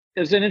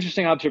it's an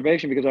interesting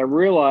observation because I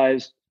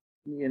realized,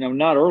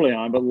 not early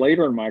on, but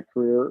later in my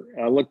career,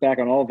 I look back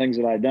on all the things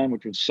that I've done,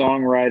 which was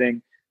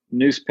songwriting,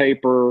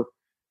 newspaper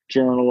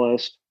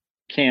journalist,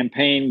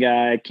 campaign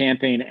guy,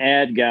 campaign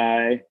ad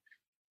guy,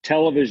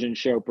 television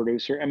show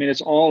producer. I mean,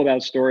 it's all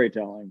about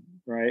storytelling,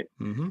 right?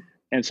 Mm-hmm.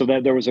 And so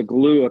that there was a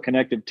glue, a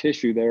connective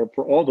tissue there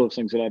for all those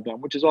things that I've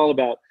done, which is all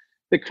about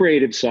the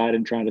creative side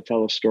and trying to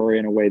tell a story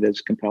in a way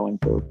that's compelling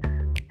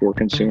for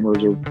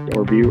consumers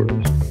or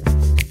viewers.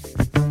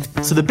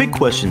 So the big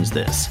question is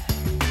this: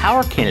 how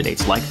are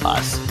candidates like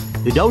us,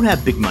 who don't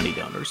have big money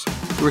donors,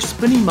 who are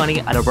spending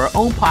money out of our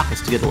own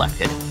pockets to get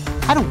elected,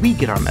 how do we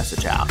get our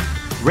message out,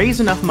 raise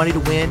enough money to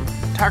win,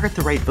 target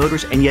the right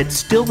voters, and yet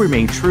still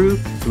remain true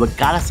to what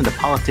got us into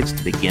politics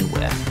to begin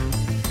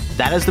with?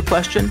 That is the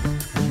question.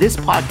 This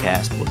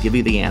podcast will give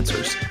you the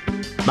answers.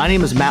 My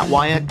name is Matt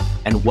Wyatt,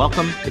 and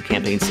welcome to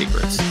Campaign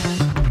Secrets.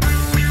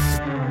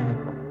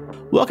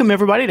 Welcome,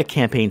 everybody, to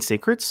Campaign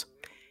Secrets.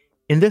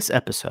 In this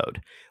episode,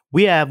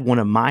 we have one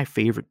of my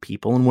favorite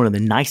people and one of the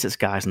nicest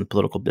guys in the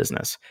political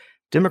business,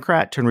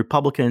 Democrat turned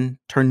Republican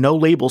turned No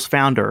Labels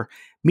founder,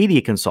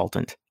 media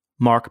consultant,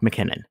 Mark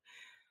McKinnon.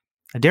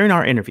 During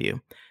our interview,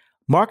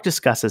 Mark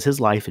discusses his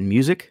life in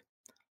music,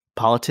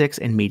 politics,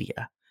 and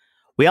media.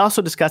 We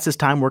also discuss his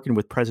time working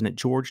with President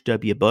George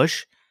W.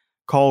 Bush,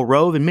 Karl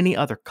Rove, and many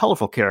other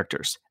colorful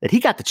characters that he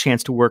got the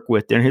chance to work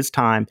with during his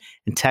time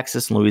in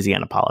Texas and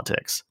Louisiana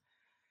politics.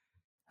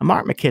 Now,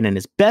 Mark McKinnon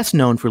is best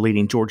known for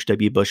leading George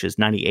W. Bush's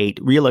 '98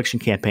 re-election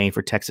campaign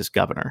for Texas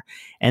governor,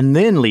 and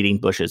then leading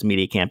Bush's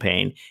media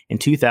campaign in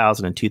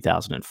 2000 and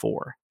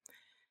 2004.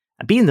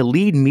 Being the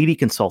lead media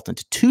consultant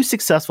to two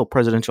successful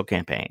presidential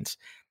campaigns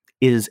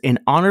is an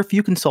honor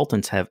few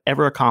consultants have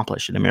ever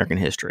accomplished in American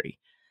history.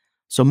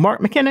 So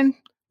Mark McKinnon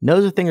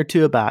knows a thing or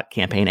two about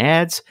campaign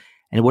ads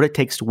and what it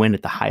takes to win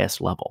at the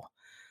highest level.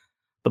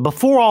 But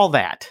before all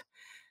that,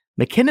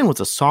 McKinnon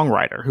was a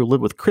songwriter who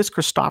lived with Kris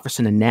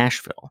Kristofferson in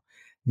Nashville,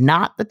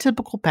 not the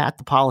typical path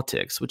to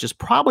politics, which is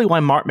probably why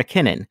Mark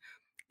McKinnon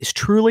is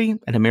truly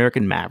an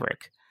American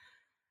maverick.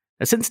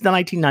 Now, since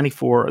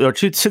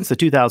the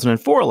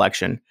 2004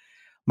 election,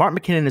 Mark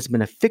McKinnon has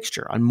been a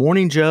fixture on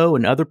Morning Joe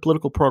and other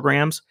political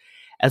programs,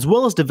 as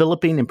well as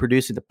developing and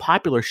producing the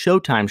popular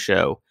Showtime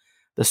show,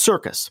 The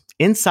Circus,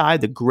 inside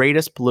the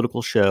greatest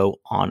political show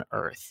on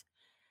earth.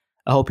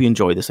 I hope you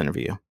enjoy this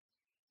interview.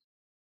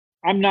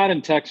 I'm not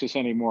in Texas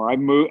anymore. I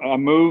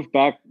moved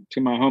back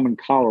to my home in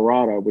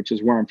Colorado, which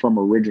is where I'm from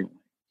originally.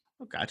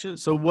 Oh, gotcha.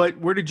 So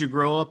where did you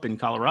grow up in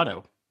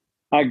Colorado?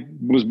 I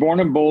was born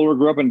in Boulder,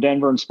 grew up in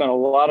Denver, and spent a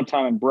lot of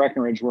time in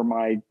Breckenridge, where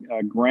my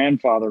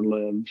grandfather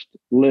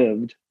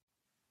lived.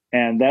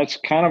 And that's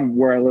kind of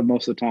where I live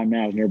most of the time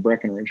now, near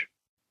Breckenridge.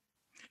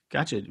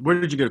 Gotcha. Where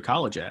did you go to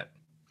college at?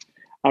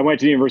 I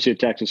went to the University of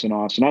Texas in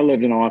Austin. I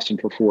lived in Austin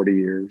for 40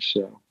 years.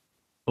 So,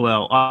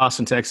 well,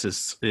 Austin,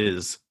 Texas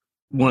is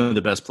one of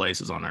the best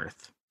places on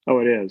earth. Oh,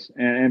 it is.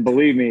 And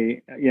believe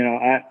me,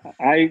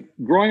 I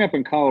growing up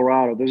in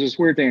Colorado, there's this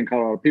weird thing in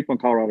Colorado. People in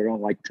Colorado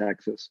don't like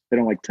Texas. They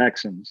don't like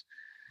Texans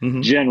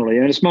generally.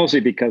 And it's mostly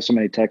because so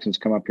many Texans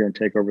come up here and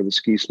take over the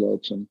ski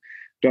slopes and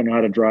don't know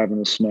how to drive in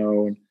the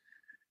snow. And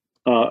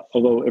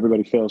although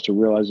everybody fails to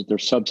realize that they're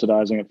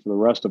subsidizing it for the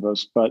rest of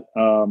us. But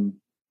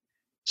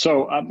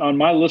so on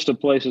my list of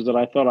places that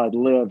I thought I'd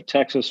live,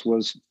 Texas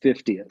was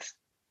 50th.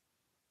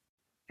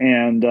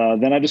 And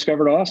then I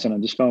discovered Austin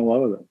and just fell in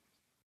love with it.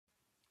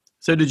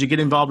 So did you get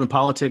involved in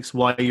politics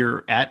while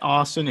you're at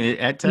Austin,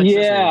 at Texas?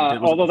 Yeah,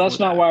 although that's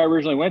not why I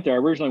originally went there. I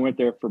originally went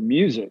there for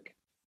music.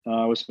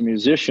 I was a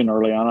musician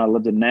early on. I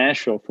lived in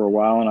Nashville for a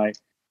while. And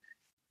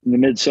in the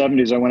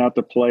mid-'70s, I went out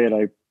to play at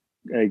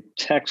a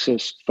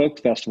Texas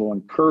folk festival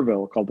in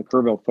Kerrville called the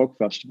Kerrville Folk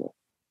Festival.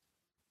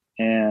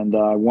 And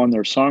I won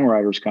their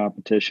songwriters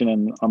competition.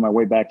 And on my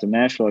way back to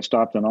Nashville, I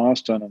stopped in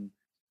Austin and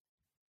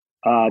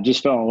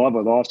just fell in love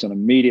with Austin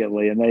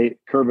immediately. And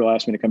Kerrville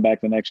asked me to come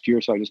back the next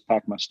year. So I just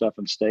packed my stuff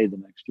and stayed the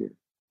next year.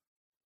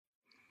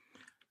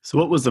 So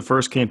what was the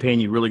first campaign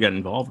you really got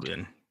involved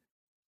in?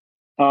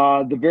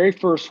 The very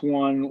first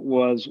one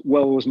was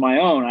my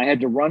own. I had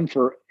to run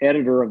for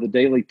editor of the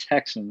Daily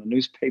Texan, the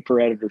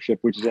newspaper editorship,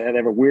 which is, they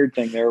have a weird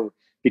thing there.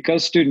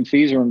 Because student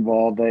fees are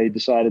involved, they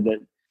decided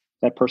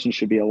that person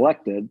should be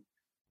elected.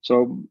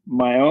 So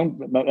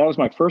that was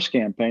my first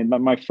campaign.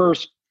 But my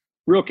first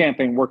real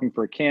campaign working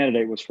for a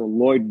candidate was for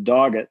Lloyd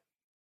Doggett,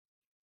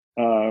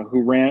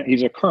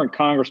 he's a current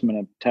congressman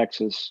in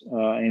Texas,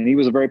 and he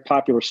was a very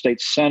popular state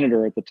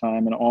senator at the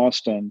time in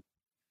Austin.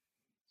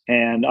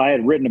 And I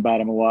had written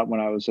about him a lot when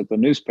I was at the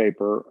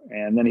newspaper.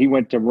 And then he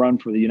went to run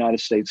for the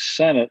United States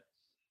Senate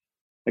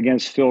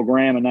against Phil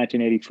Gramm in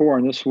 1984.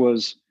 And this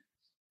was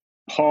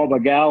Paul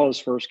Begala's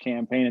first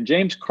campaign and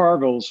James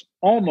Carville's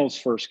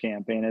almost first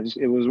campaign.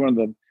 It was one of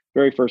the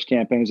very first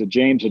campaigns that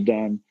James had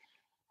done.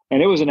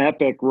 And it was an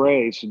epic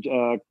race.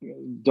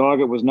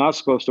 Doggett was not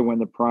supposed to win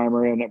the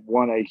primary, and it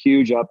won a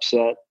huge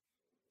upset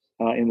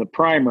in the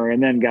primary,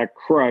 and then got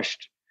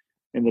crushed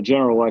in the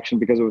general election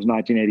because it was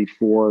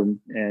 1984,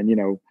 and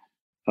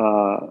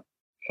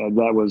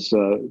that was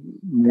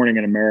Morning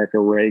in America,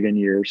 Reagan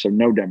year, so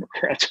no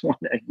Democrats won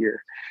that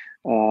year.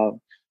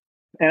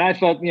 And I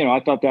thought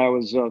that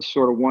was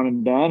sort of one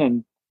and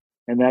done,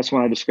 and that's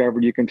when I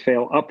discovered you can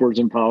fail upwards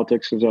in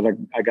politics, because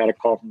I got a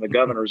call from the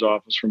governor's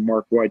office from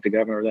Mark White, the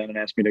governor then, and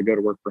asked me to go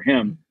to work for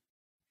him.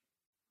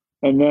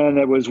 And then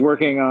it was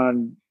working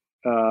on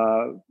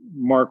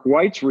Mark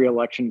White's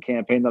reelection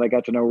campaign that I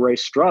got to know Ray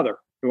Strother,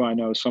 who I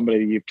know is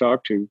somebody you've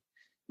talked to,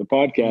 the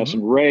podcast.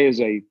 And Ray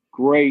is a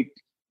great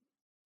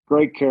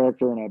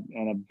character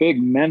and a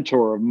big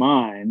mentor of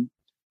mine,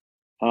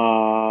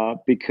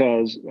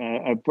 because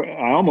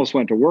I almost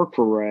went to work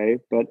for Ray,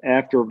 but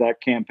after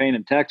that campaign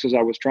in Texas,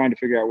 I was trying to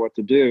figure out what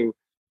to do.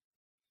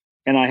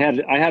 And I had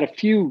a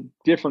few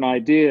different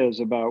ideas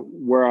about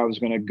where I was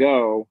going to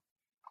go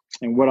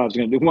and what I was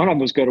going to do. One of them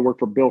was go to work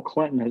for Bill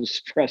Clinton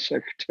as press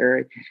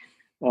secretary.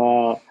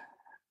 But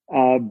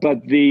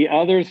the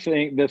other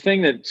thing, the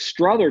thing that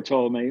Strother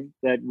told me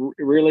that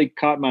really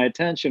caught my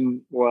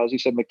attention was, he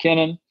said,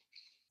 McKinnon,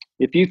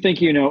 if you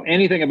think you know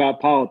anything about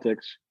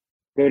politics,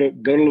 go to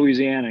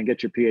Louisiana and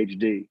get your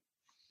PhD.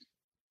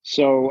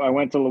 So I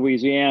went to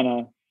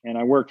Louisiana and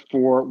I worked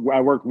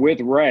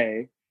with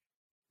Ray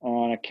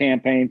on a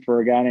campaign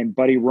for a guy named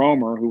Buddy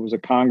Romer, who was a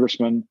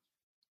congressman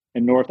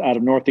out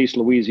of Northeast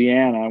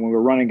Louisiana. And we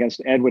were running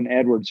against Edwin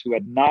Edwards, who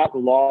had not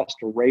lost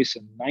a race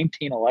in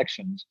 19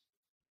 elections,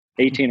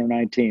 18 or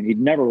 19. He'd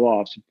never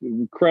lost.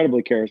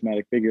 Incredibly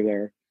charismatic figure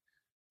there,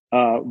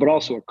 but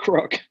also a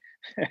crook.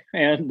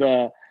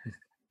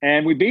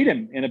 And we beat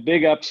him in a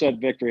big upset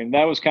victory. And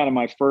that was kind of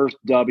my first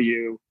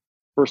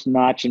first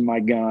notch in my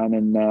gun.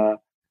 And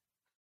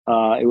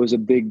it was a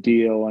big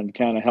deal and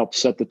kind of helped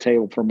set the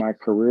table for my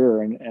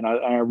career. And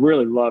I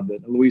really loved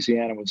it.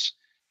 Louisiana was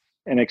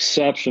an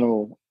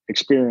exceptional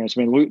experience.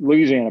 I mean,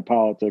 Louisiana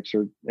politics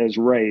are, as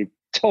Ray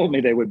told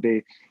me they would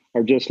be,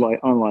 are just like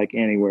unlike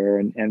anywhere,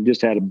 and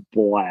just had a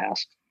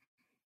blast.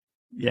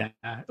 Yeah.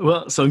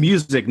 Well, so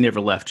music never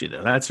left you,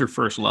 though. That's your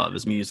first love,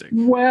 is music.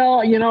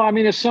 Well, I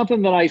mean, it's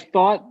something that I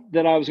thought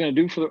that I was going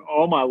to do for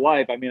all my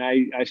life. I mean,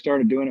 I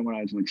started doing it when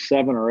I was like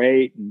 7 or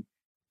 8, and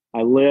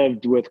I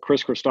lived with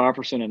Kris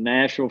Kristofferson in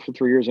Nashville for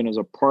 3 years in his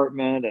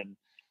apartment,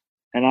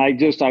 and I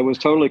was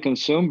totally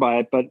consumed by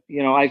it. But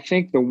I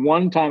think the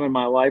one time in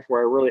my life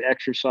where I really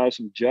exercised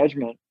some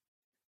judgment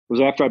was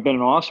after I'd been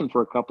in Austin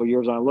for a couple of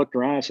years, and I looked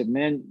around. And I said,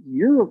 "Man,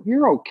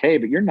 you're okay,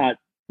 but you're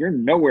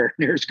nowhere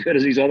near as good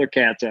as these other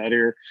cats out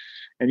here,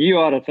 and you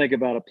ought to think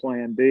about a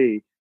plan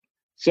B."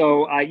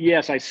 So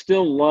I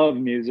still love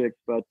music,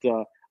 but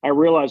I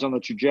realized on the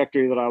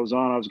trajectory that I was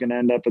on, I was going to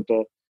end up at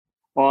the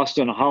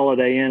Austin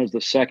Holiday Inn as the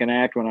second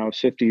act when I was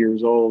 50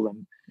 years old.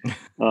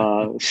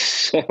 And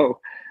so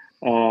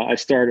I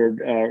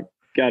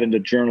got into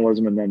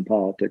journalism and then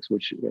politics,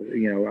 which,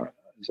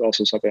 is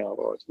also something I've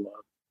always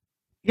loved.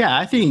 Yeah,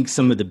 I think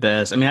some of the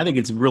best. I mean, I think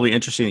it's really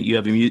interesting that you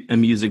have a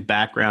music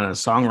background and a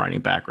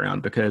songwriting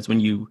background, because when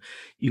you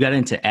got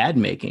into ad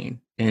making,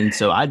 and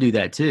so I do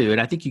that too. And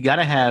I think you got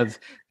to have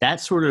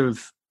that sort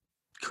of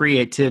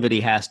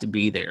creativity has to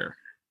be there.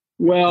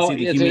 Well, see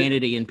the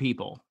humanity in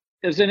people.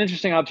 It's an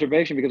interesting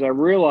observation, because I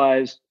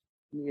realized,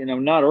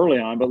 not early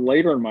on, but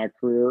later in my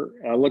career,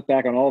 I look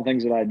back on all the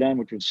things that I'd done,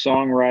 which was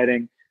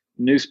songwriting,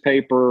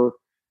 newspaper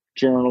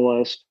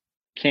journalist,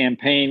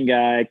 campaign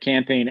guy,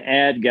 campaign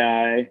ad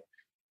guy,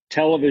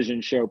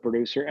 television show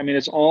producer. I mean,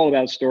 it's all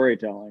about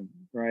storytelling,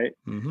 right?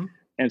 Mm-hmm.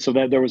 And so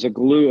that there was a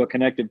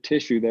connective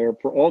tissue there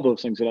for all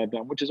those things that I've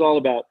done, which is all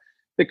about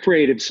the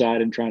creative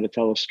side and trying to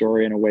tell a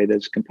story in a way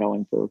that's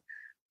compelling for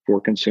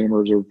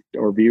consumers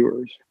or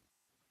viewers.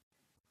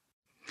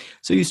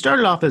 So you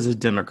started off as a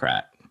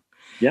Democrat.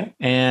 Yeah.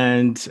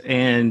 And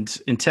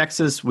in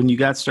Texas, when you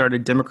got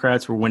started,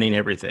 Democrats were winning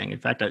everything. In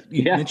fact,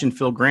 you mentioned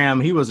Phil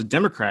Gramm. He was a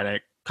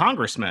Democratic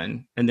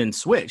congressman and then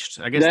switched.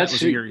 I guess that was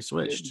the year he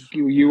switched.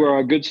 You are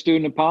a good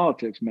student of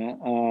politics, Matt.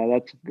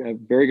 That's a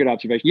very good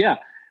observation. Yeah.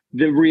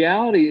 The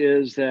reality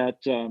is that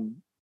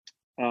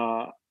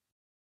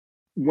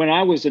when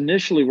I was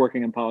initially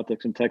working in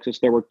politics in Texas,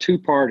 there were two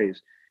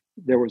parties.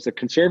 There was the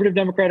Conservative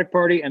Democratic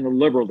Party and the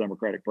Liberal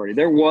Democratic Party.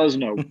 There was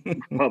no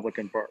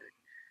Republican Party.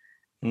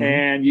 Mm-hmm.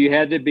 And you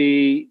had to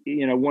be,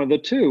 one of the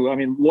two. I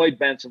mean, Lloyd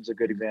Benson's a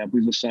good example.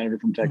 He's a senator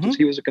from Texas. Mm-hmm.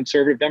 He was a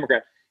conservative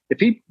Democrat. If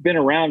he'd been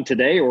around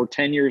today or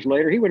 10 years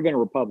later, he would have been a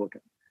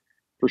Republican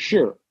for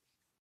sure.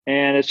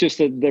 And it's just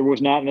that there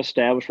was not an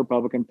established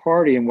Republican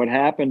Party. And what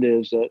happened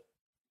is that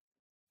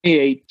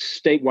 28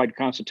 statewide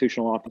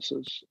constitutional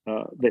offices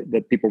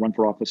that people run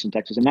for office in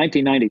Texas. In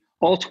 1990,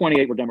 all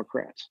 28 were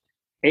Democrats.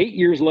 8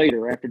 years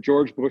later, after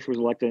George Bush was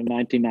elected in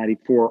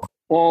 1994,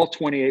 all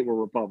 28 were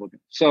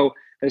Republicans. So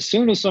as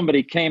soon as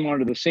somebody came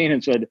onto the scene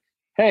and said,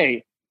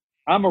 "Hey,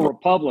 I'm a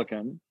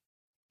Republican,"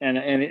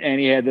 and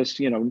he had this,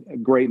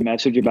 great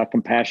message about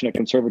compassionate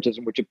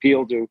conservatism, which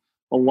appealed to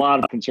a lot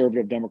of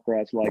conservative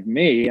Democrats like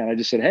me, and I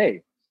just said,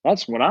 "Hey,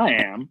 that's what I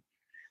am."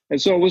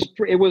 And so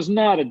it was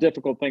not a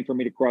difficult thing for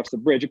me to cross the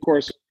bridge. Of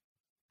course,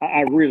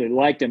 I really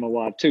liked him a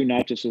lot too,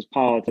 not just his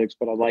politics,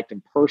 but I liked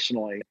him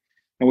personally,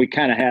 and we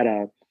kind of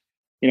had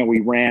we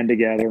ran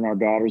together, and our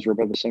daughters were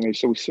about the same age.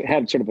 So we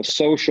had sort of a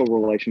social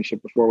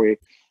relationship before we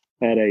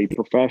had a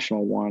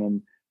professional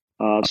one.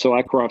 And so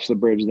I crossed the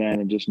bridge then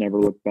and just never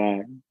looked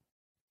back.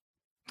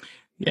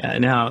 Yeah.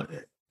 Now,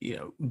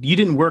 you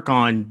didn't work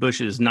on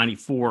Bush's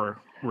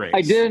 94 race.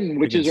 I didn't,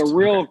 which is a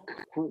real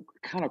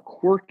kind of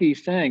quirky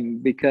thing,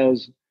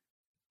 because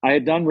I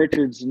had done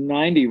Richard's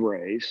 90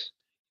 race.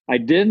 I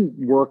didn't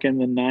work in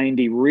the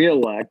 90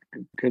 reelect,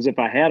 because if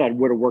I had, I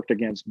would have worked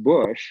against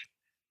Bush.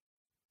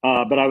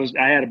 But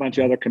I had a bunch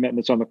of other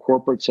commitments on the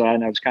corporate side,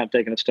 and I was kind of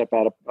taking a step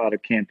out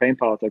of campaign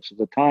politics at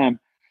the time.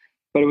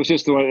 But it was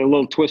just a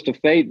little twist of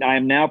fate. I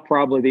am now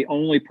probably the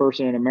only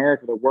person in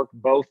America that worked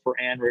both for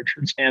Ann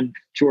Richards and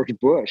George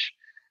Bush,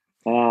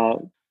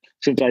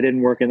 since I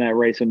didn't work in that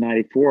race in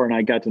 94, and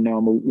I got to know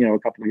him, a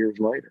couple of years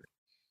later.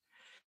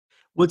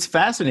 What's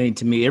fascinating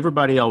to me,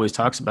 everybody always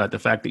talks about the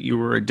fact that you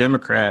were a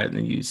Democrat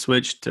and you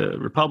switched to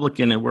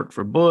Republican and worked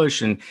for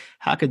Bush, and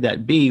how could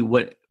that be?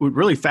 What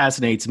really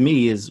fascinates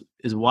me is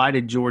why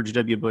did George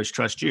W. Bush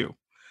trust you?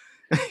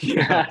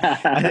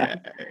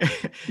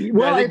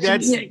 Well,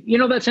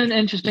 that's an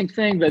interesting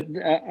thing.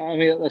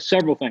 That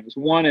several things.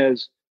 One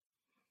is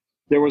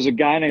there was a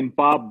guy named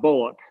Bob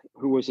Bullock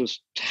who was this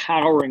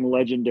towering,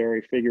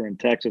 legendary figure in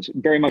Texas,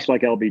 very much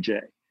like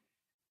LBJ.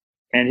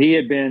 And he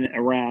had been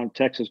around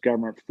Texas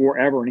government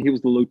forever, and he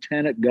was the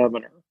lieutenant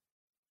governor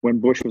when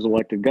Bush was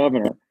elected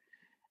governor.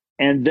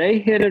 And they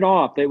hit it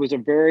off. There was a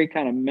very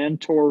kind of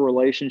mentor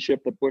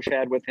relationship that Bush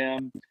had with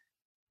him.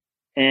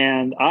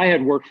 And I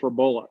had worked for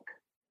Bullock.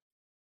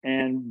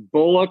 And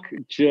Bullock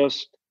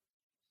just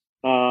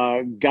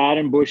got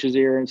in Bush's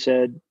ear and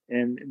said,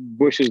 and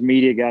Bush's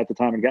media guy at the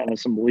time had gotten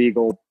into some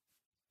legal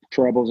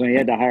troubles, and he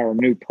had to hire a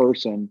new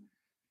person.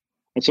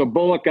 And so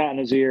Bullock got in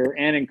his ear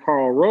and in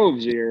Karl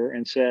Rove's ear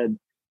and said,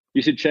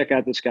 you should check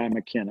out this guy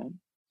McKinnon.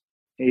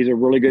 He's a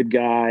really good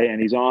guy,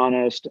 and he's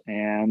honest.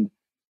 And,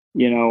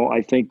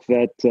 I think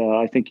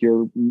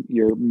your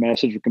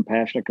message of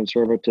compassionate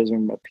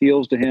conservatism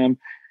appeals to him,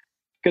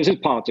 because his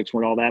politics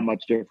weren't all that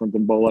much different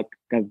than Bullock.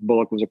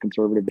 Bullock was a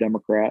conservative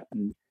Democrat,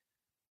 and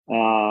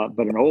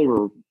but an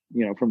older,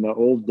 from the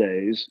old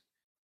days.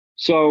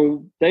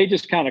 So they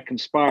just kind of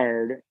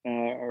conspired,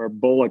 or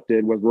Bullock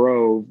did with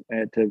Rove,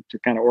 to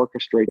kind of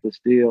orchestrate this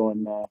deal.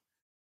 And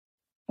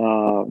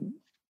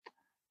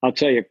I'll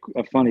tell you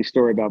a funny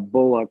story about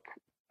Bullock.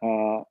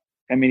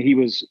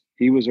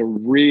 He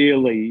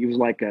was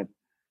like a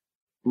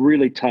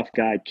really tough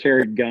guy,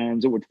 carried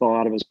guns that would fall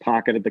out of his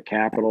pocket at the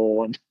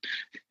Capitol, and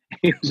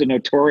he was a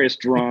notorious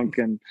drunk.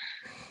 And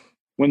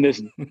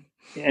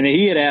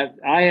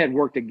I had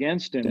worked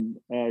against him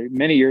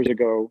many years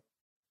ago,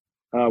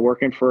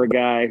 working for a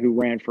guy who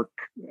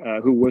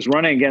was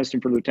running against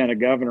him for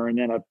lieutenant governor, and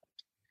then a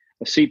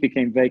seat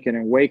became vacant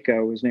in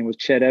Waco. His name was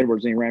Chet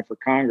Edwards, and he ran for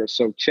Congress.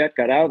 So Chet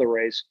got out of the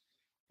race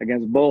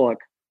against Bullock,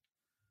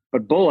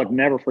 but Bullock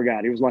never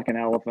forgot. He was like an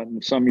elephant.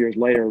 And some years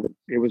later,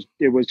 it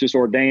was just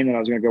ordained that I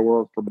was going to go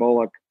work for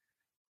Bullock.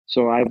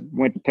 So I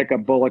went to pick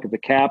up Bullock at the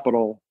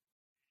Capitol,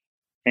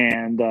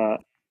 and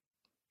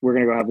we're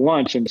going to go have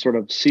lunch and sort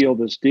of seal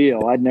this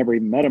deal. I'd never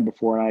even met him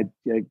before. And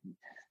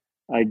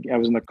I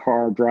was in the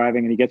car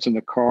driving, and he gets in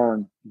the car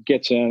and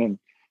gets in and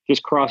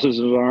just crosses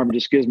his arm and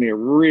just gives me a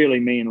really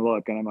mean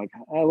look. And I'm like,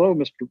 hello,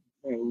 Mr.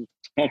 Governor,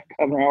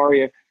 how are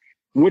you?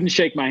 Wouldn't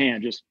shake my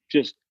hand,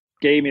 just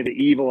gave me the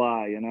evil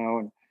eye,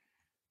 And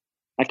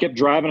I kept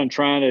driving and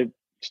trying to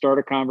start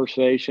a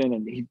conversation,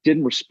 and he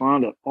didn't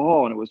respond at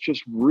all. And it was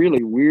just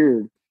really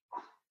weird.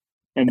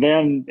 And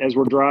then as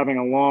we're driving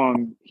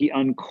along, he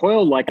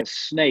uncoiled like a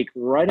snake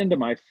right into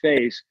my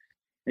face.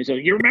 And he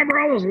said, you remember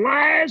all those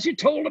lies you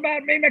told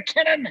about me,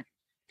 McKinnon?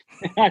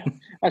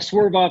 I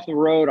swerved off the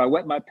road. I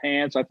wet my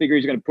pants. I figured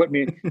he's going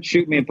to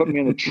shoot me and put me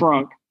in the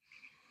trunk.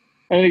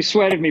 And then he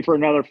sweated me for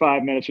another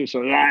 5 minutes or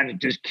so. I'm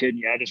just kidding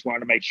you. I just wanted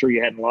to make sure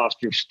you hadn't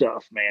lost your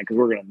stuff, man, because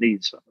we're going to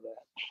need some of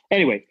that.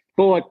 Anyway,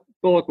 Bullock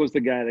was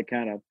the guy that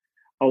kind of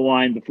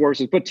aligned the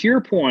forces. But to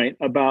your point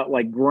about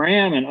like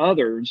Graham and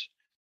others,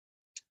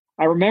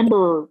 I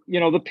remember,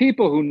 the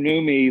people who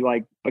knew me,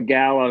 like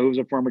Bagala, who was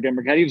a former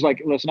Democrat, he was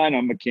like, listen, I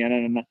know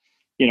McKinnon, and,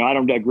 I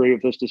don't agree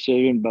with this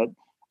decision, but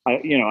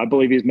I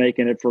believe he's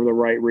making it for the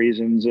right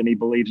reasons, and he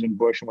believes in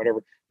Bush and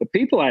whatever. The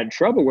people I had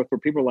trouble with were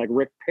people like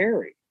Rick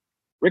Perry.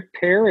 Rick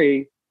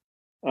Perry,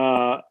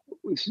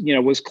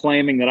 was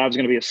claiming that I was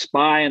going to be a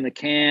spy in the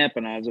camp,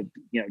 and I was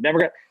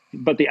Democrat.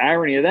 But the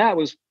irony of that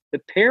was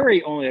that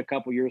Perry, only a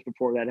couple years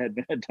before that, had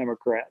been a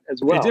Democrat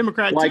as well. A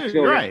Democrat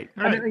too, right.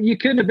 I mean, you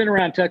couldn't have been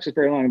around Texas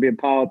very long and be in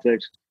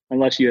politics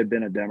unless you had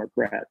been a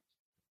Democrat,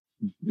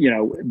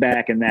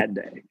 back in that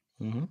day.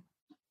 Mm-hmm.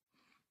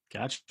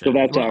 Gotcha. So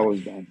that's how it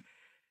was done.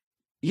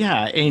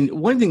 Yeah, and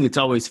one thing that's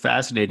always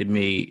fascinated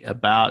me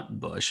about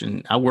Bush,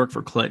 and I worked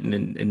for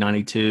Clinton in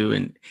 92,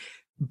 and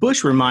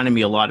Bush reminded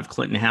me a lot of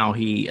Clinton, how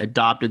he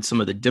adopted some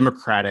of the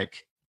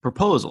Democratic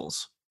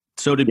proposals.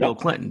 So did Bill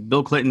Clinton.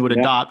 Bill Clinton would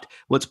adopt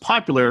what's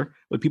popular,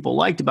 what people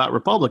liked about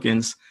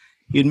Republicans.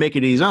 He'd make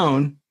it his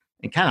own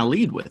and kind of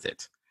lead with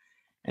it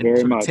and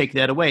sort of take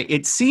that away.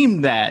 It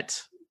seemed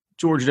that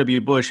George W.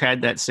 Bush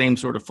had that same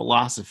sort of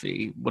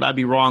philosophy. Would I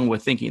be wrong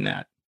with thinking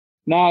that?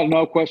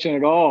 No question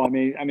at all. I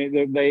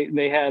mean,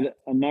 they had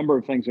a number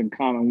of things in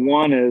common.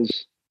 One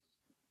is,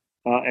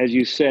 as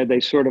you said,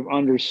 they sort of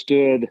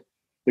understood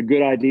the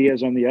good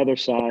ideas on the other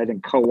side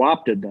and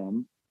co-opted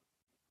them.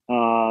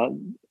 I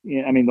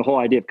mean, the whole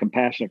idea of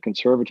compassionate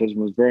conservatism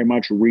was very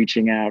much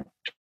reaching out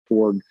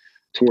toward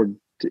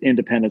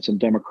independents and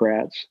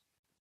Democrats,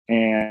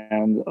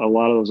 and a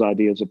lot of those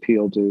ideas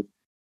appealed to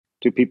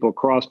people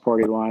across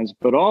party lines.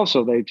 But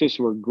also, they just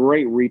were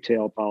great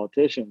retail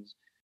politicians.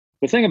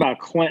 The thing about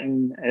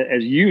Clinton,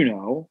 as you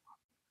know,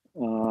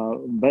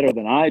 better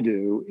than I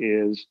do,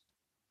 is,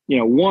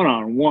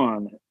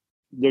 one-on-one,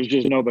 there's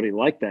just nobody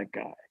like that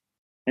guy.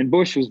 And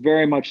Bush was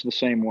very much the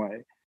same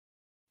way.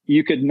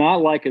 You could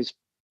not like his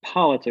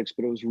politics,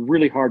 but it was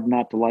really hard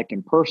not to like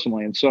him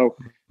personally. And so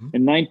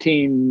in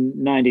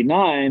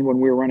 1999, when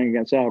we were running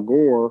against Al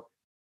Gore,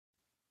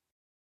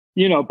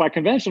 by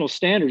conventional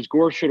standards,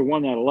 Gore should have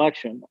won that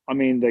election. I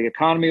mean, the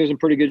economy was in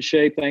pretty good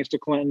shape thanks to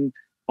Clinton.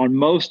 On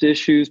most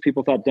issues,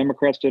 people thought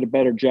Democrats did a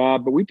better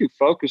job, but we do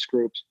focus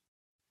groups.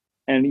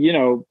 And,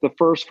 the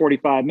first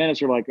 45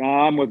 minutes are like,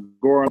 I'm with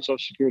Gore on Social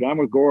Security. I'm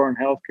with Gore on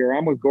healthcare.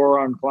 I'm with Gore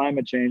on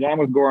climate change. I'm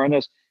with Gore on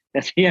this.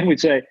 At the end, we'd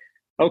say,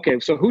 okay,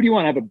 so who do you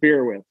want to have a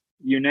beer with?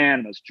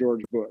 Unanimous,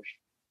 George Bush.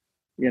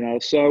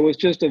 So it was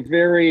just a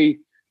very,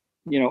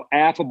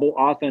 affable,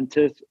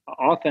 authentic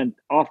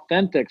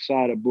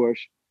side of Bush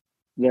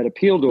that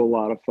appealed to a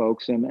lot of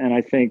folks. And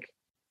I think,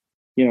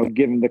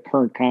 given the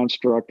current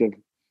construct of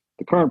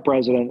the current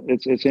president,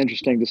 it's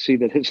interesting to see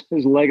that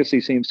his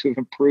legacy seems to have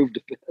improved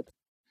a bit.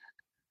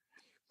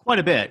 Quite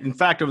a bit. In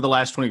fact, over the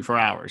last 24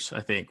 hours,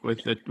 I think,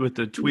 with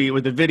the tweet,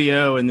 with the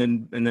video, and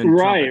then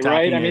right.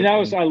 I mean,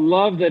 I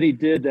love that he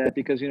did that,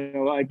 because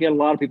I get a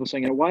lot of people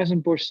saying, why isn't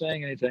Bush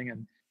saying anything?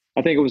 And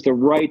I think it was the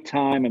right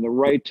time and the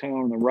right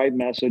tone and the right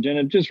message. And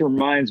it just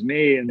reminds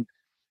me and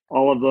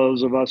all of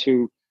those of us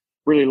who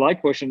really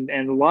like Bush, and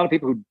a lot of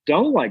people who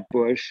don't like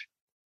Bush,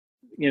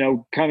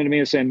 coming to me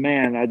and saying,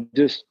 man, I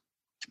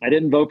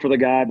didn't vote for the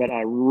guy, but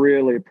I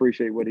really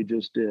appreciate what he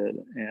just did.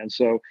 And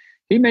so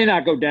he may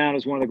not go down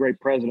as one of the great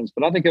presidents,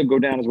 but I think he'll go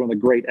down as one of the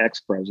great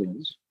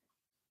ex-presidents.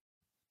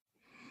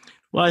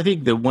 Well, I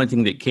think the one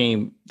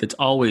thing that's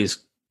always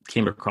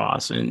came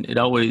across, and it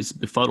always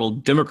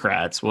befuddled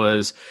Democrats,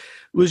 was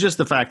just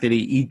the fact that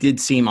he did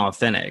seem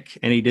authentic,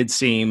 and he did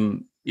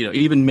seem,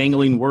 even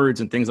mangling words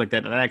and things like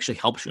that, that actually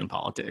helps you in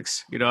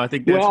politics. I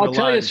think that's I'll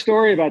tell you a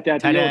story about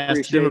that.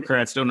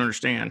 Democrats don't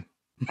understand.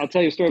 I'll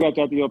tell you a story about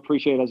that you'll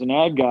appreciate as an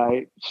ad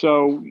guy.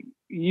 So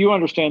you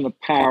understand the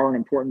power and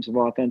importance of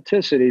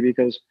authenticity,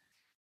 because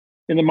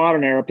in the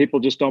modern era, people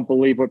just don't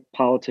believe what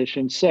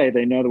politicians say.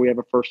 They know that we have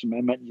a First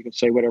Amendment and you can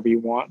say whatever you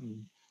want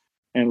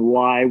and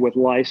lie with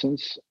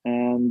license.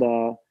 And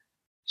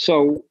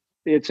so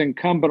it's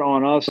incumbent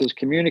on us as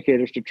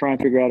communicators to try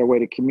and figure out a way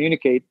to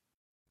communicate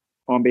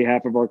on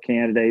behalf of our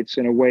candidates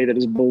in a way that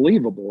is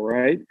believable,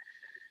 right?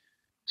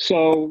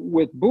 So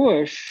with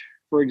Bush,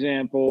 for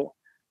example,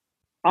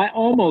 I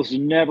almost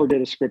never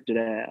did a scripted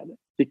ad,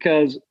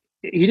 because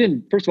he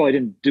didn't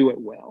do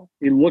it well.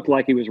 He looked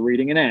like he was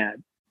reading an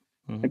ad.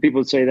 Mm-hmm. And people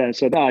would say that and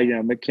said,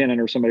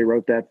 McKinnon or somebody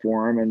wrote that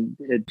for him. And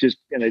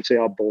they'd say,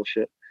 oh,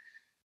 bullshit.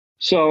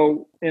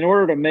 So in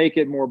order to make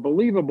it more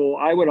believable,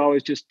 I would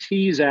always just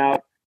tease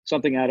out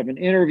something out of an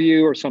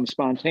interview or some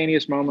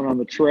spontaneous moment on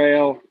the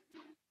trail.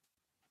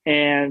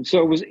 And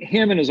so it was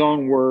him in his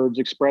own words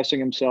expressing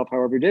himself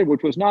however he did,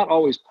 which was not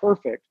always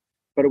perfect,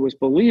 but it was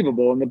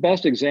believable. And the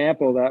best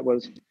example of that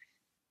was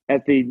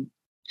at the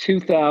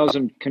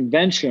 2000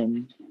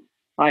 convention.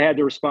 I had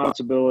the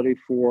responsibility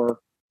for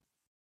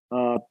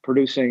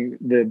producing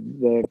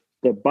the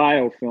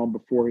biofilm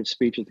before his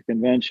speech at the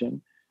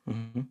convention.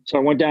 Mm-hmm. So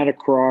I went down to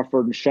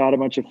Crawford and shot a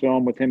bunch of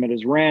film with him at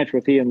his ranch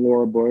with he and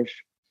Laura Bush.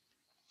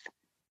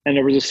 And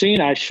there was a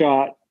scene I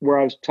shot where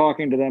I was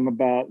talking to them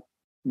about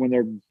when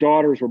their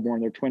daughters were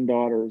born, their twin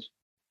daughters.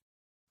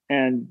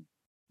 And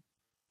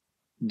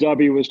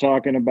W was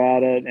talking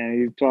about it,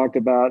 and he talked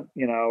about,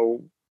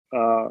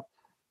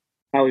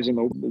 how he's in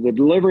the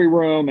delivery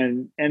room,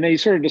 and they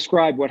sort of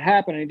described what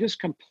happened, and he just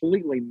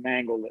completely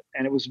mangled it.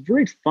 And it was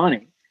very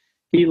funny.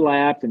 He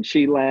laughed and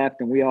she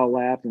laughed and we all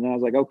laughed. And I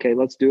was like, okay,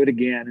 let's do it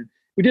again. And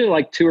we did it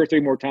like 2 or 3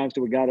 more times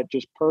till we got it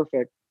just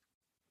perfect.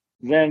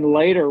 Then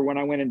later, when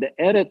I went in to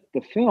edit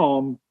the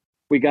film,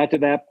 we got to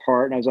that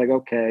part and I was like,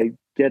 okay,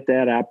 get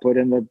that out, put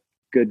in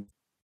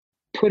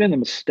the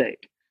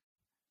mistake.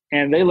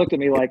 And they looked at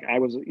me like I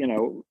was,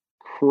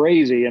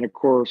 crazy. And of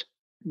course,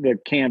 the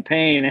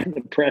campaign and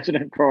the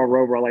president, Karl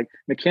Rove, were like,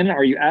 McKinnon,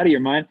 are you out of your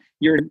mind?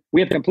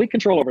 We have complete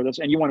control over this,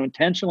 and you want to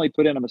intentionally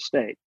put in a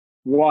mistake.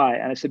 Why?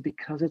 And I said,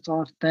 because it's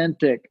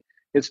authentic,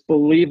 it's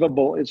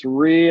believable, it's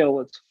real,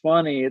 it's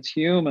funny, it's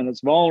human,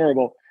 it's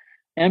vulnerable.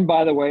 And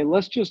by the way,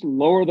 let's just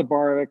lower the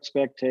bar of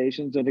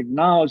expectations and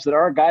acknowledge that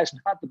our guy's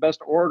not the best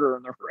order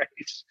in the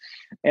race.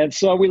 And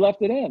so we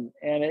left it in,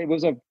 and it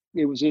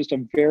was just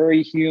a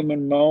very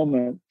human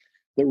moment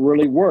that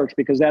really worked,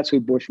 because that's who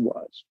Bush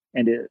was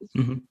and is.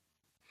 Mm-hmm.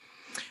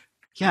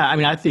 Yeah, I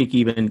mean, I think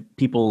even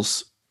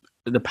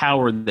the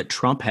power that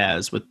Trump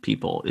has with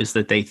people is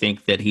that they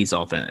think that he's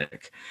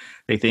authentic.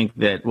 They think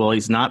that, well,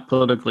 he's not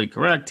politically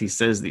correct. He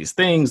says these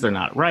things, they're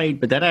not right,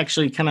 but that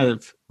actually kind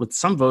of, with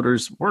some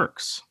voters,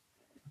 works.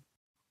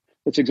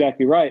 That's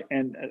exactly right.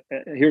 And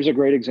here's a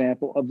great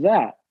example of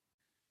that.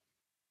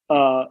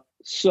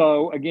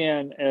 So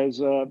again, as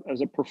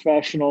a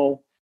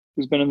professional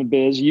who's been in the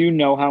biz, you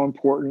know how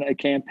important a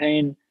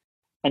campaign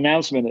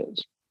announcement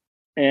is.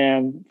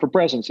 And for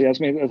presidency,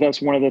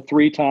 that's one of the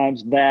 3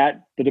 times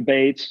that the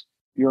debates,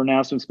 your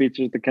announcement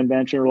speeches at the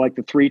convention, are like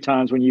the 3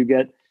 times when you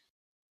get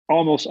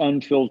almost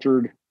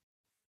unfiltered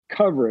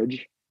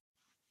coverage.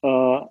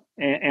 And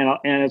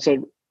it's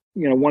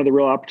one of the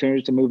real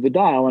opportunities to move the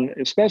dial, and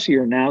especially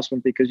your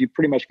announcement, because you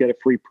pretty much get a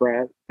free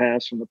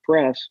pass from the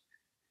press.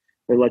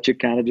 They let you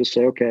kind of just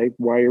say, okay,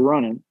 why are you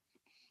running?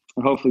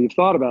 And hopefully you've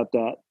thought about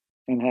that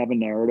and have a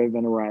narrative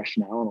and a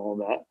rationale and all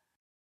that.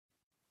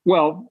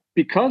 Well,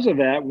 because of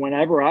that,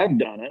 whenever I've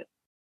done it,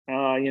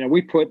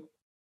 we put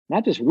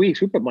not just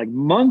weeks, we put like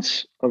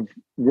months of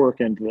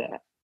work into that.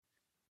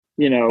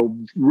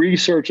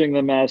 Researching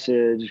the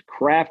message,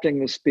 crafting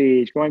the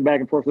speech, going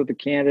back and forth with the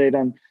candidate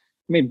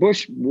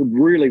Bush would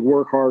really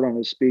work hard on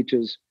his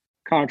speeches,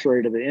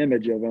 contrary to the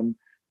image of him,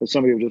 that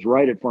somebody would just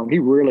write it for him. He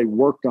really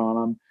worked on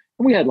them.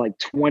 And we had like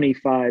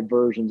 25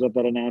 versions of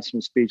that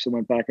announcement speech that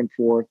went back and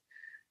forth,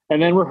 and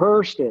then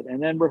rehearsed it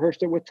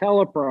with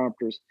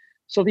teleprompters,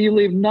 so that you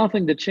leave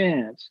nothing to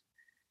chance.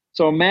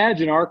 So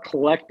imagine our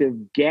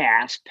collective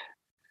gasp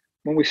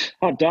when we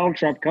saw Donald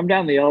Trump come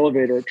down the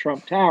elevator at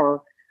Trump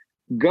Tower,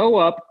 go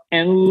up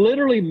and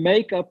literally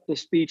make up the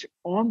speech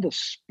on the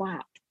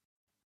spot.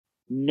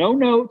 No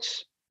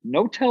notes,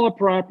 no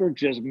teleprompter,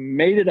 just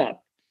made it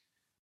up.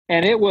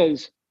 And it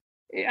was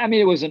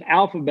an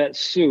alphabet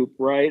soup,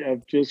 right,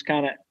 of just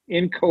kind of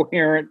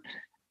incoherent,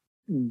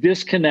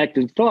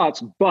 disconnected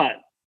thoughts.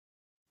 But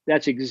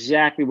that's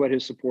exactly what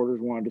his supporters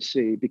wanted to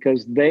see,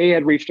 because they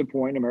had reached a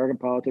point in American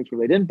politics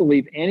where they didn't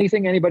believe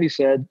anything anybody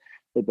said.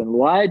 They'd been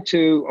lied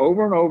to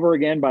over and over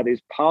again by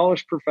these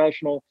polished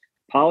professional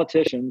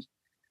politicians.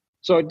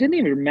 So it didn't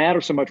even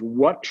matter so much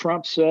what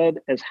Trump said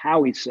as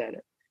how he said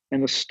it,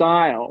 and the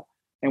style,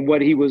 and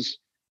what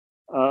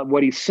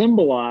he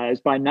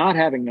symbolized by not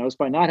having notes,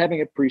 by not having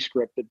it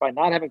pre-scripted, by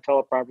not having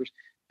teleprompters.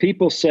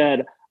 People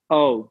said,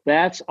 oh,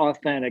 that's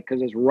authentic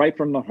because it's right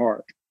from the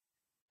heart.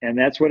 And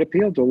that's what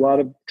appealed to a lot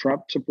of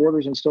Trump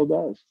supporters, and still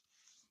does.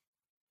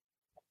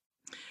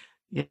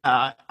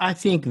 Yeah, I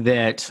think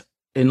that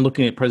in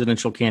looking at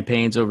presidential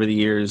campaigns over the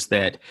years,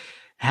 that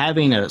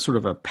having a sort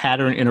of a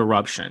pattern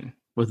interruption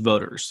with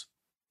voters,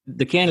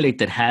 the candidate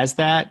that has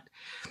that,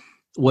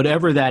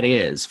 whatever that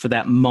is for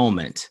that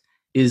moment,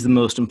 is the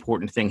most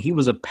important thing. He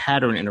was a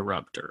pattern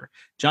interrupter.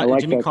 I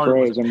like Jimmy that Carter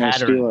phrase. was a I'm going to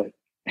steal pattern. it.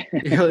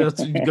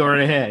 Let's go right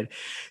ahead.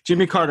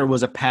 Jimmy Carter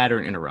was a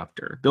pattern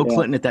interrupter. Bill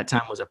Clinton at that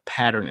time was a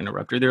pattern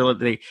interrupter.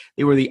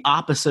 They were the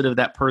opposite of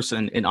that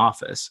person in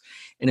office,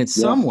 and in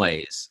some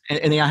ways,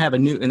 and they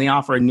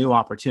offer a new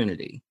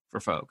opportunity for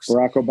folks.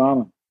 Barack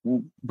Obama.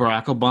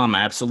 Barack Obama,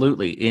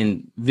 absolutely,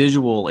 in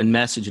visual and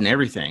message and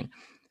everything.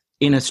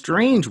 In a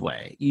strange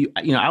way,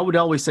 I would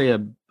always say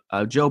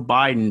Joe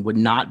Biden would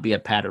not be a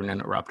pattern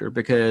interrupter,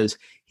 because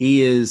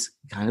he is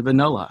kind of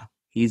vanilla.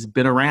 He's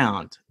been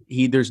around.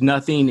 There's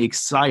nothing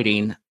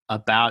exciting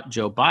about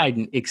Joe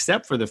Biden,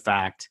 except for the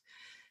fact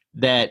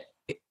that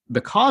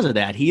because of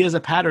that, he is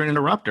a pattern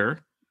interrupter.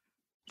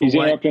 He's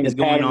interrupting the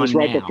pattern that's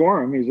right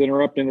before him. He's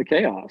interrupting the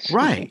chaos.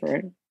 Right.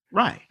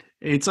 Right.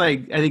 It's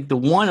like, I think the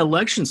one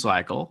election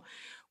cycle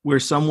where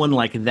someone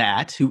like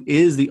that, who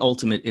is the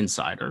ultimate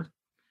insider,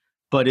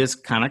 but is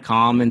kind of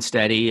calm and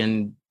steady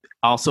and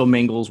also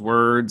mingles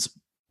words,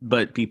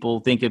 but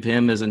people think of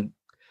him as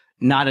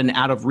not an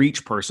out of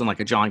reach person like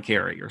a John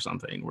Kerry or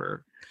something,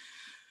 where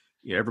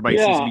everybody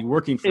seems to be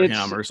working for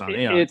him or something.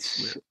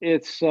 It's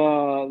there's a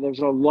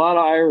lot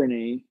of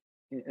irony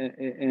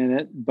in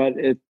it, but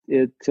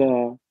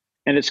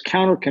and it's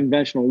counter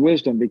conventional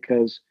wisdom,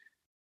 because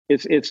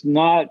it's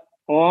not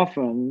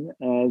often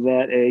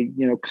that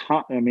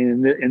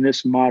in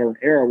this modern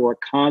era, where a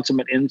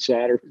consummate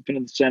insider who's been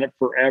in the Senate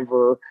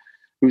forever,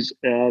 who's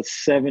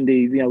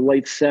 70,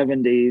 late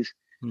 70s,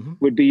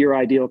 would be your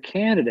ideal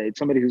candidate.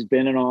 Somebody who's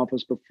been in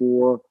office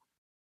before,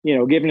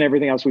 given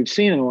everything else we've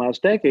seen in the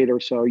last decade or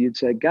so, you'd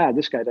say, God,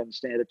 this guy doesn't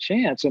stand a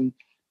chance. And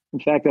in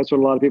fact, that's what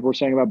a lot of people were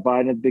saying about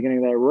Biden at the beginning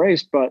of that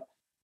race. But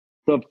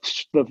the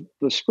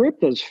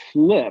script has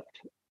flipped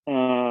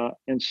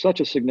in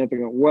such a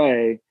significant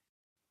way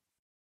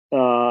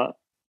that,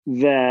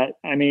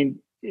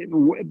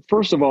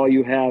 first of all,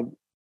 you have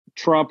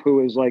Trump,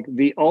 who is like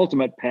the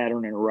ultimate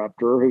pattern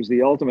interrupter, who's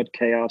the ultimate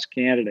chaos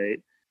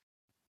candidate,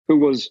 who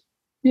was,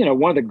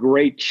 one of the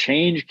great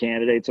change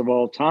candidates of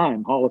all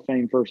time, Hall of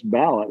Fame first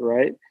ballot,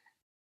 right?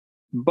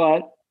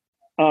 But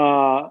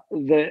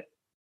the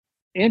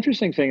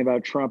interesting thing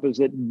about Trump is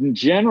that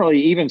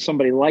generally, even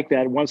somebody like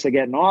that, once they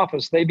get in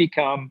office, they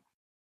become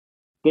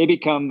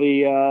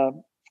the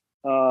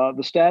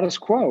status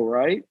quo,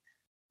 right?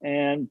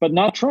 But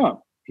not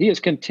Trump. He has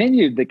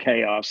continued the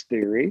chaos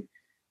theory.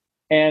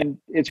 And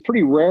it's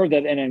pretty rare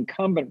that an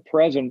incumbent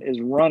president is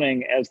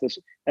running as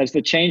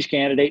the change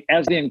candidate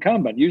as the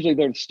incumbent. Usually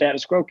they're the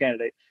status quo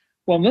candidate.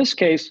 Well, in this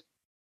case,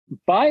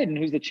 Biden,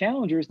 who's the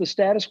challenger, is the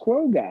status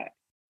quo guy,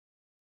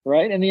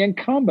 right? And the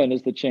incumbent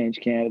is the change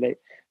candidate.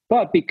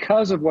 But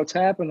because of what's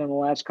happened in the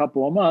last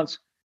couple of months,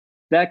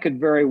 that could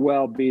very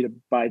well be to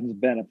Biden's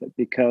benefit,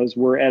 because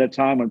we're at a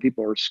time when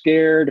people are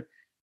scared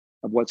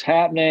of what's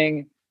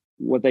happening.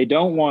 What they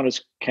don't want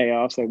is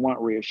chaos. They want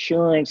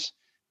reassurance.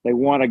 They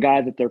want a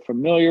guy that they're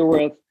familiar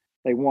with.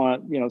 They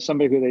want,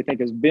 somebody who they think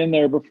has been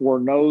there before,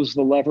 knows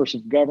the levers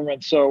of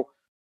government. So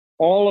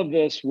all of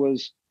this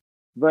was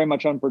very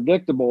much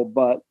unpredictable,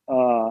 but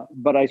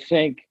I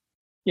think,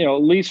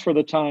 at least for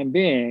the time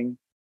being,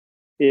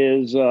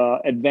 is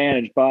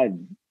advantage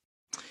Biden.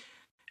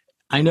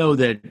 I know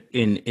that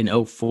in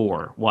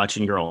 2004,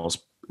 watching your all's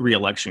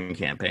re-election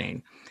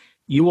campaign,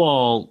 you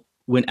all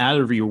went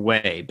out of your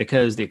way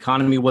because the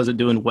economy wasn't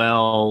doing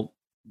well.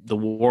 The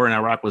war in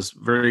Iraq was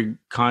very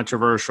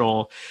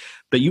controversial,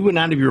 but you went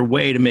out of your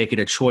way to make it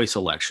a choice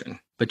election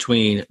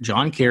between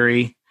John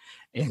Kerry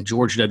and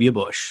George W.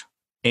 Bush.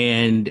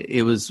 And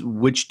it was,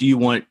 which do you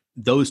want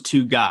those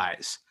two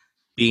guys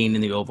being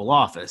in the Oval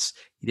Office?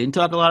 You didn't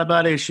talk a lot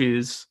about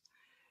issues.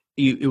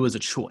 It was a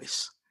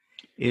choice.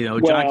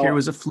 John Kerry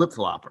was a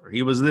flip-flopper.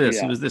 He was this,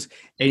 he was this.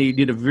 And he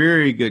did a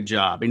very good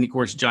job. And, of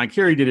course, John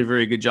Kerry did a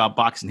very good job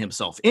boxing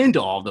himself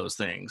into all those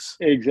things.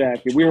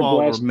 Exactly. We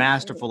were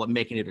masterful at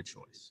making it a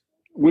choice.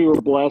 We were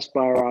blessed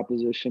by our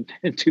opposition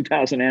in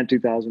 2000 and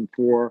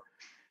 2004.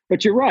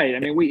 But you're right. I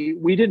mean,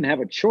 we didn't have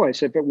a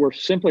choice. If it were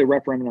simply a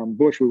referendum on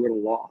Bush, we would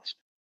have lost.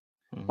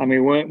 Mm-hmm. I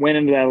mean, went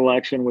into that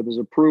election with his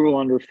approval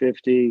under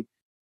 50,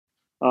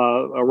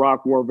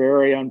 Iraq war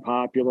very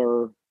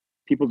unpopular.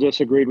 People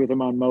disagreed with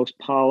him on most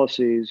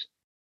policies.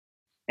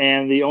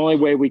 And the only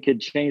way we could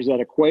change that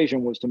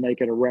equation was to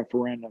make it a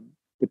referendum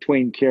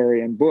between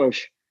Kerry and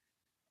Bush.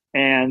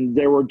 And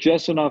there were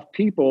just enough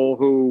people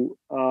who,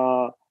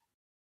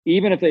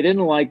 even if they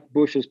didn't like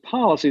Bush's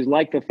policies,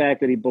 liked the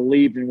fact that he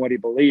believed in what he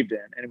believed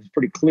in. And it was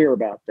pretty clear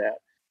about that,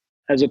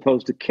 as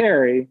opposed to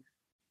Kerry,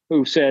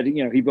 who said,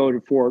 he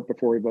voted for it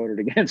before he voted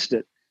against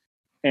it.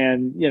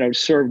 And,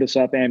 served us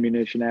up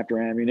ammunition after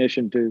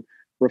ammunition to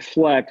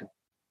reflect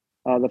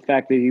the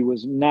fact that he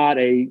was not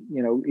that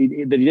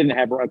he didn't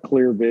have a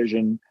clear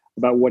vision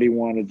about what he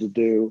wanted to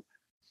do.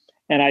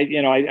 And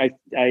I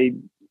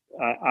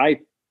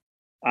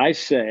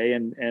say,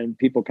 and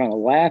people kind of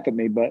laugh at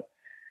me, but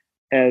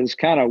as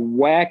kind of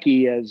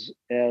wacky as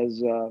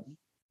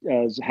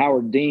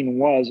Howard Dean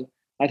was,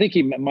 I think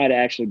he might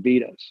actually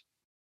beat us,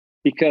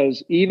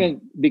 because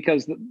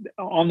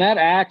on that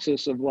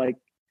axis of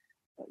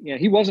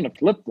he wasn't a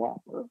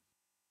flip-flopper.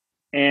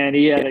 And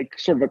he had a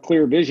sort of a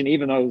clear vision,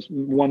 even though it was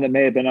one that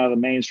may have been out of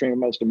the mainstream of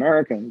most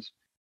Americans.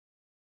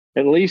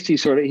 At least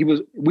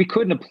we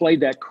couldn't have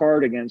played that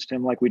card against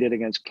him like we did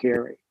against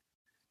Kerry.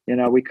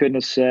 We couldn't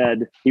have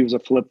said he was a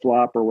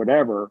flip-flop or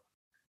whatever.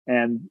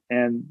 And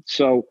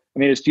so, I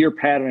mean, it's to your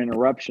pattern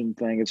interruption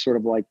thing. It's sort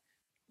of like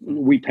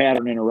we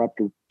pattern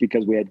interrupted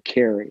because we had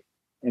Kerry,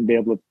 and be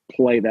able to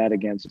play that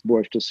against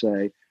Bush to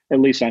say, at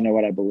least I know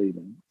what I believe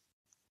in.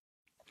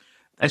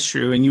 That's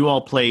true. And you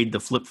all played the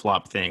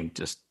flip-flop thing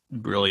just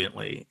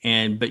brilliantly.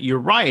 But you're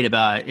right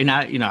about, and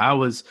I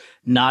was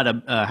not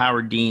a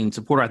Howard Dean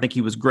supporter. I think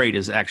he was great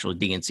as actually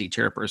DNC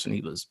chairperson.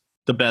 He was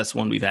the best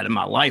one we've had in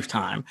my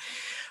lifetime.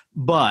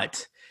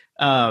 But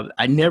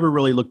I never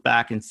really looked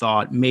back and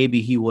thought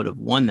maybe he would have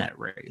won that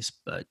race.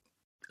 But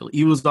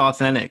he was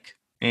authentic,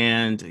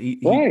 and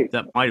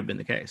that might have been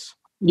the case.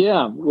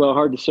 Yeah, well,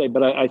 hard to say.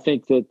 But I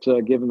think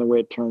that given the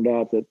way it turned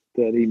out, that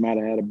he might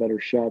have had a better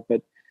shot.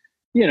 But,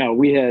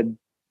 we had,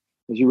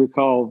 as you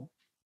recall,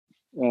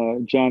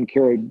 John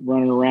Kerry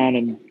running around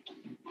and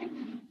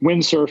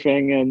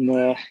windsurfing,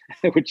 and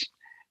which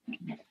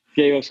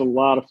gave us a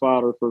lot of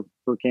fodder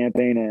for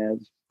campaign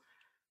ads.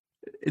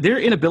 Their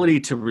inability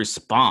to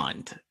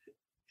respond,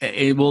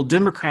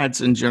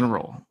 Democrats in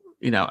general,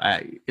 in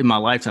my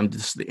lifetime,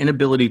 just the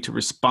inability to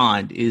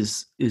respond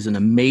is an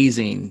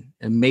amazing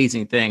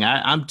thing.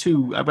 I've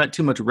got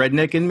too much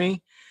redneck in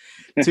me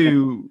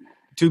to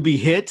be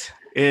hit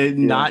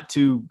and not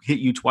to hit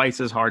you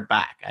twice as hard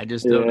back. I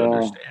just don't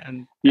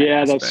understand.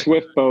 That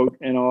swift boat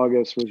in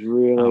August was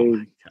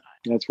really,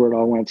 that's where it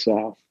all went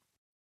south.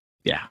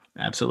 Yeah,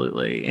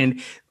 absolutely.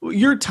 And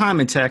your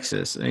time in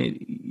Texas,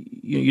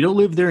 you don't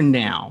live there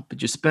now,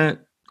 but you spent,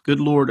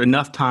 good Lord,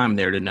 enough time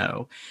there to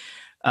know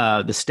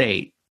the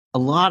state. A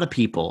lot of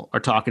people are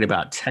talking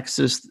about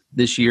Texas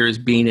this year as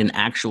being an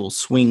actual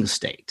swing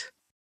state.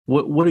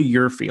 What are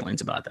your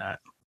feelings about that?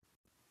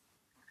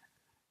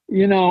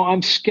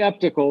 I'm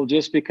skeptical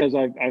just because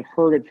I've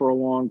heard it for a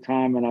long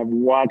time, and I've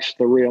watched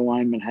the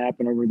realignment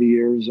happen over the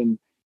years. And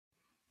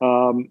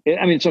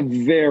it's a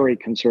very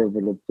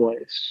conservative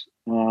place.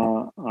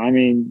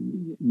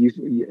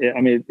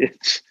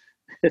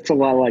 It's a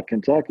lot like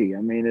Kentucky.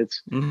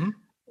 It's,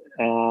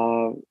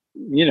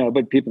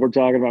 but people are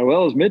talking about,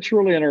 well, is Mitch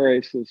really in a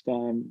race this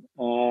time?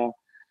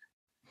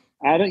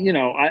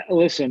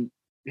 Listen,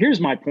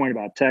 here's my point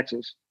about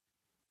Texas.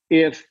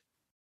 if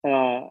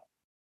Biden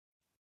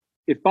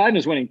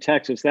is winning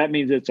Texas, that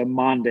means it's a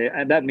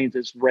Mondale. That means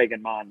it's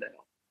Reagan Mondale.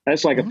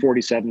 That's like a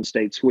 47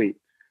 state sweep.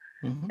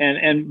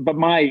 But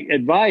my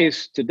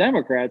advice to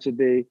Democrats would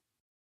be,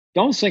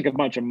 don't sink a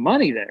bunch of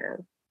money there.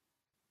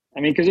 I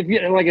mean, because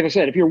like I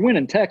said, if you're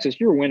winning Texas,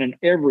 you're winning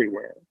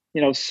everywhere.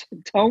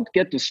 Don't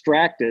get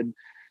distracted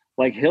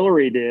like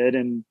Hillary did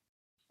in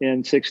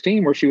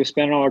 2016, where she was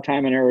spending all her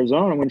time in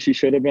Arizona when she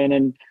should have been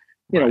in,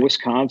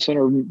 Wisconsin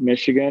or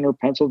Michigan or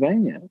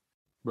Pennsylvania.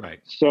 Right.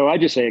 So I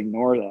just say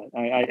ignore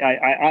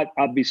that.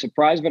 I'd be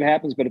surprised if it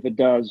happens, but if it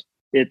does,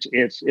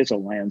 it's a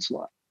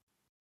landslide.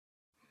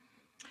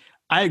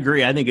 I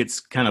agree. I think it's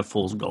kind of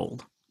fool's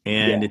gold,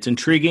 and it's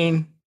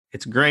intriguing.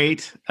 It's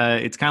great.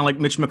 It's kind of like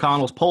Mitch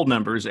McConnell's poll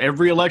numbers.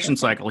 Every election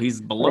cycle, he's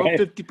below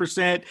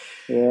 50%.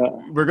 Yeah.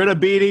 We're going to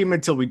beat him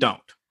until we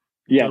don't.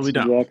 Yes,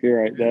 exactly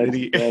right.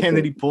 And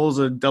then he pulls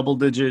a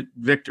double-digit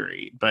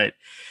victory. But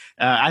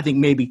I think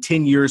maybe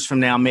 10 years from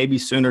now, maybe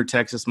sooner,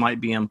 Texas might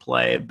be in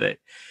play. But,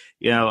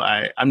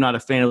 I'm not a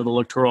fan of the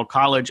Electoral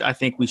College. I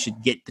think we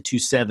should get the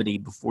 270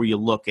 before you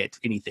look at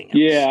anything else.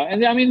 Yeah,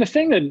 and I mean, the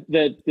thing that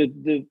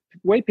the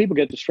way people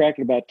get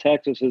distracted about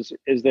Texas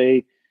is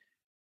they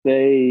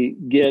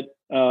get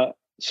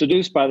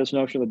seduced by this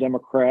notion of the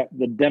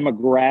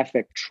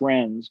demographic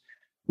trends,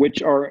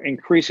 which are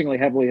increasingly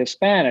heavily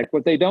Hispanic.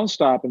 What they don't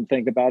stop and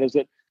think about is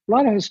that a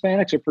lot of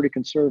Hispanics are pretty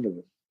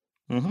conservative.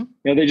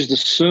 They just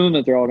assume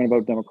that they're all going to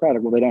vote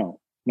Democratic. Well, they don't.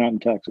 Not in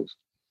Texas.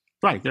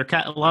 Right.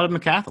 A lot of them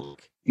are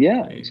Catholic.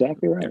 Yeah,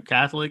 exactly right. They're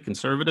Catholic,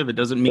 conservative. It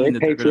doesn't mean very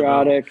that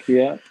patriotic. They're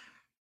going to vote.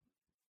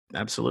 Yeah.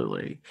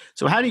 Absolutely.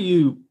 So how do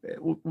you,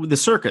 the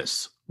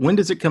Circus, when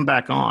does it come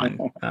back on?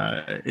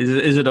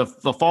 Is it a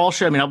fall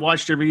show? I mean, I've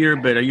watched every year,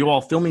 but are you all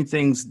filming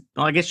things?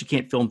 Well, I guess you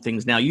can't film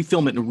things now. You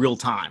film it in real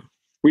time.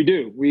 We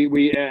do.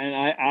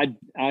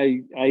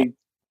 I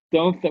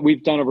don't think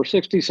we've done over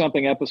 60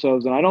 something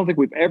episodes, and I don't think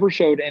we've ever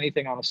showed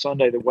anything on a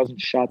Sunday that wasn't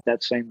shot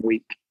that same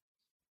week.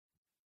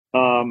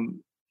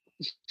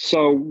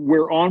 So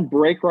we're on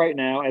break right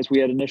now, as we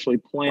had initially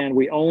planned.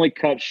 We only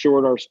cut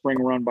short our spring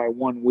run by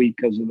 1 week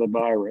because of the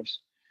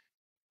virus.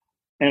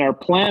 And our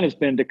plan has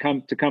been to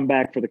come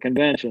back for the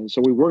convention.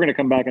 So we were going to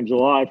come back in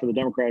July for the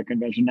Democratic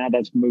convention. Now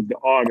that's moved to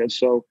August.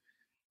 So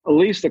at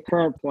least the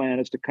current plan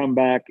is to come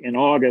back in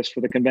August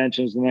for the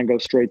conventions and then go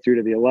straight through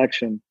to the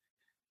election.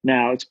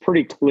 Now, it's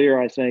pretty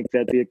clear, I think,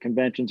 that the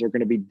conventions are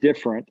going to be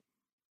different.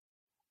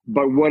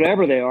 But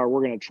whatever they are,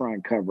 we're going to try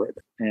and cover it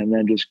and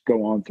then just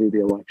go on through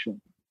the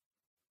election.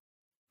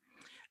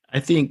 I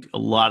think a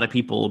lot of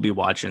people will be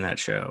watching that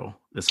show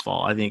this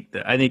fall. I think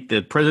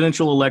the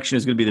presidential election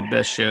is going to be the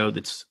best show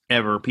that's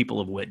ever people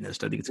have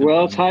witnessed. I think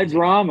it's high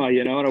drama, and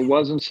it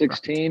was in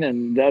 2016,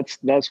 and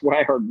that's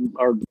why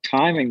our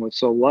timing was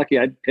so lucky.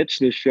 I pitched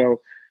this show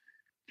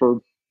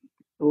for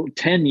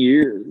 10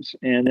 years,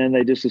 and then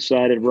they just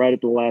decided right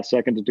at the last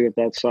second to do it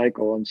that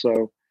cycle, and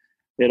so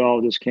it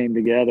all just came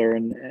together.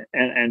 And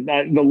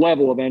the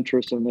level of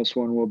interest in this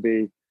one will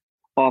be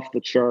off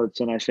the charts,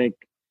 and I think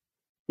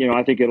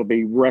it'll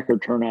be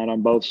record turnout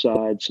on both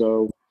sides.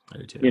 So,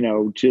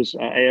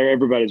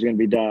 everybody's going to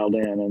be dialed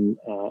in, and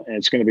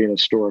it's going to be an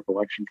historic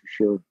election for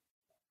sure.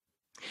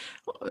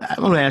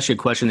 I'm going to ask you a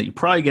question that you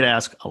probably get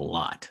asked a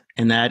lot,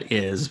 and that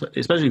is,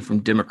 especially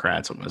from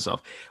Democrats like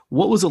myself,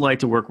 what was it like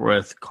to work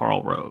with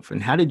Karl Rove,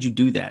 and how did you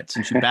do that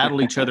since you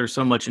battled each other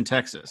so much in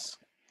Texas?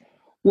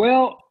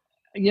 Well,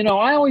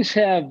 I always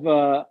have,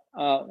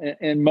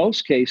 in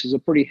most cases, a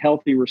pretty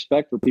healthy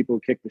respect for people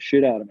who kick the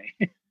shit out of me.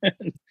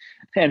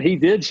 And he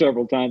did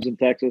several times in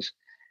Texas.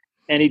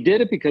 And he did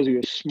it because he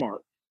was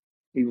smart.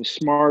 He was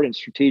smart and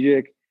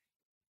strategic.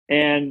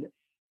 And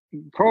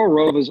Karl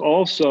Rove is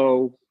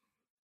also,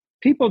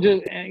 people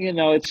just,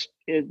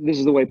 this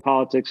is the way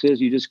politics is.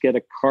 You just get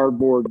a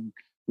cardboard,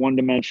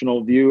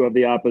 one-dimensional view of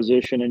the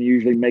opposition and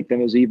usually make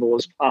them as evil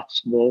as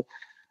possible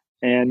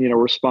and,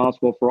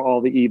 responsible for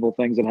all the evil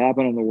things that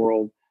happen in the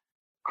world.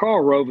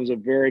 Karl Rove is a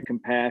very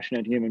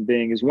compassionate human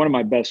being. He's one of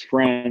my best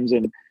friends.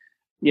 And,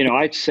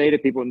 I'd say to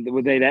people,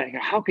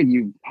 how can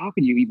you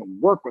even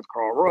work with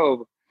Karl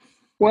Rove?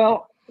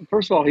 Well,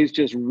 first of all, he's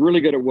just really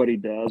good at what he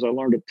does. I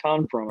learned a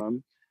ton from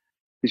him.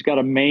 He's got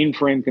a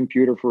mainframe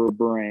computer for a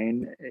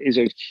brain. He's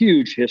a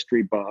huge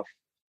history buff.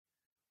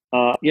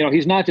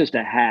 He's not just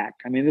a hack.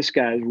 I mean, this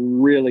guy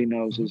really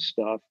knows his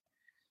stuff.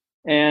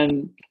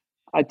 And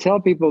I tell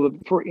people that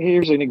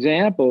here's an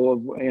example of,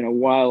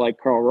 why I like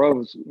Karl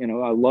Rove.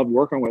 I love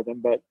working with him,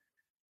 but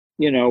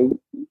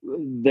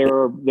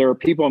there are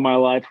people in my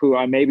life who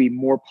I may be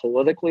more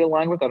politically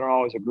aligned with. I don't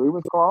always agree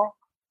with Karl.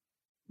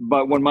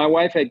 But when my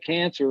wife had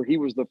cancer, he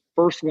was the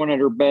first one at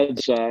her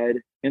bedside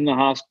in the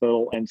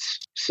hospital and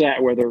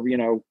sat with her,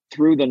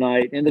 through the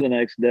night into the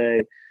next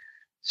day.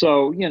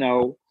 So,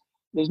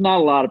 there's not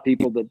a lot of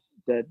people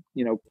that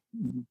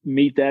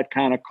meet that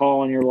kind of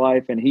call in your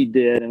life, and he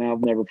did, and I'll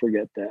never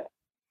forget that.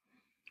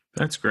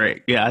 That's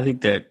great. Yeah, I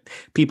think that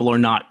people are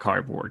not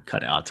cardboard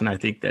cutouts, and I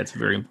think that's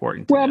very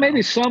important. Well,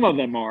 maybe some of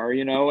them are,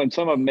 and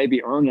some of them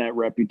maybe earn that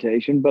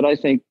reputation. But I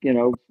think,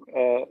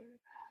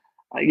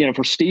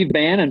 For Steve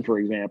Bannon, for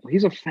example,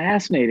 he's a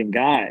fascinating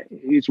guy.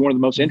 He's one of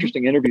the most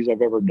interesting interviews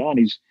I've ever done.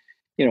 He's,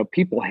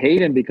 people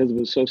hate him because of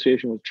his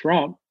association with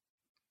Trump,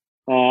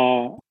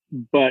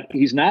 but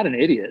he's not an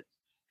idiot.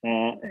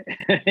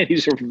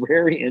 He's a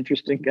very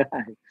interesting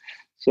guy.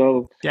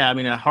 So yeah, I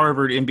mean,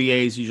 Harvard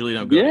MBAs usually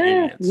don't go to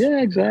idiots.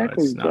 Yeah,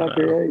 exactly.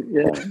 Exactly right.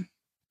 Yeah.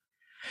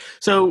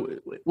 So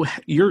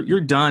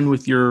you're done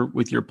with your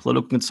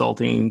political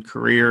consulting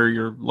career.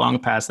 You're long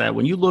past that.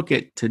 When you look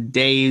at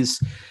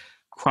today's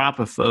crop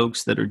of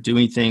folks that are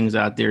doing things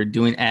out there,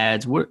 doing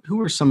ads, who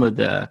are some of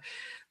the?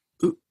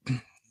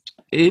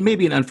 It may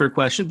be an unfair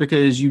question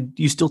because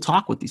you still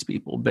talk with these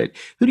people, but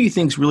who do you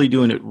think is really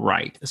doing it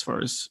right as far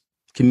as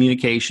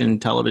communication,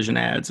 television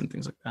ads, and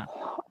things like that?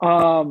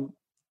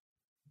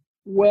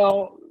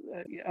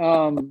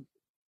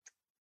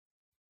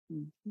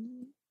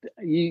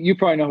 You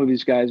probably know who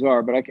these guys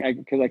are, but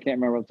because I can't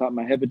remember off the top of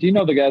my head. But do you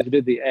know the guys who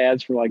did the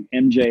ads for like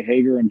MJ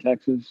Hager in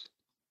Texas?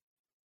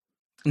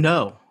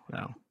 No.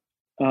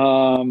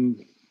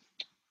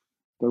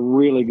 They're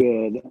really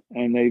good,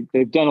 and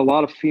they've done a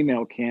lot of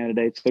female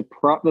candidates. They're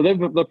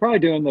probably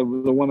doing the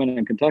woman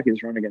in Kentucky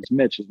that's running against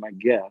Mitch, is my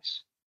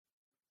guess.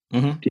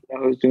 Mm-hmm. Do you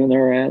know who's doing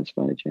their ads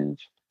by any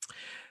chance?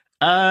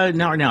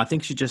 No. I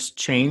think she just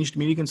changed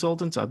media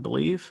consultants, I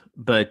believe.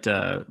 But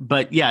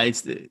yeah,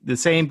 it's the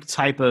same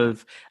type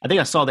of. I think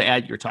I saw the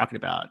ad you're talking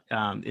about.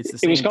 It's the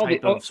same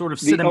type of sort of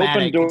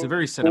cinematic. It's a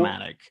very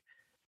cinematic.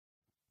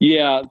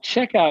 Yeah,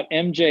 check out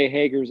MJ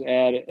Hager's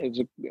ad. It's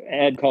an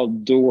ad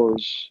called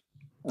Doors.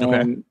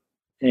 Okay.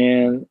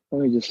 And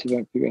let me just see if I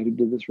can figure out who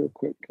did this real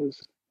quick, because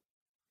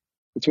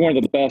it's one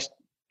of the best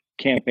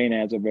campaign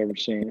ads I've ever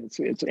seen.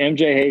 It's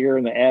MJ Hager,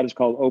 and the ad is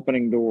called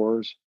Opening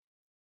Doors.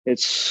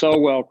 It's so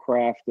well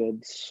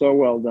crafted, so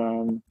well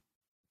done.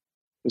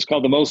 It's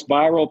called the most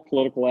viral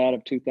political ad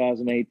of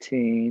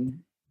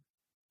 2018.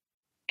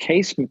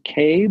 Case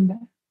McCabe?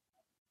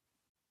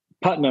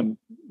 Putnam.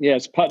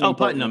 Yes, Putnam. Oh,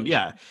 Putnam.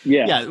 Yeah.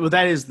 Well,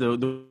 that is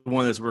the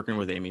one that's working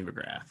with Amy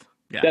McGrath.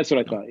 Yeah, that's what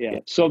I thought. Yeah.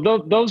 So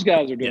those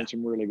guys are doing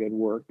some really good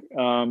work.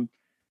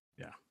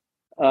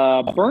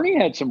 Bernie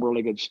had some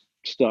really good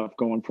stuff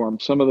going for him.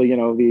 Some of the,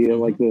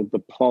 like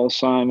the Paul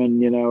Simon,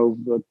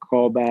 the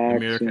callbacks.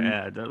 America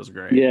ad. That was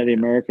great. Yeah, the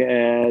America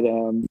ad.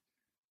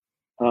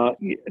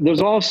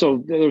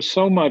 There's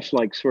so much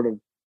like sort of,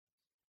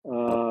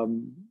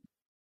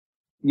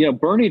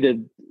 Bernie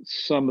did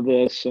some of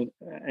this,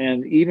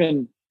 and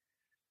even,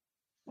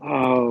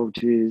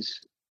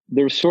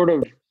 there's sort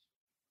of,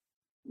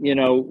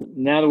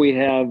 now that we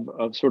have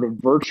a sort of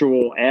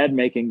virtual ad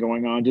making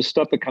going on, just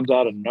stuff that comes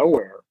out of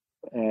nowhere,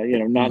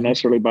 not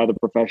necessarily by the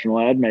professional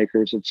ad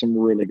makers. It's some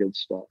really good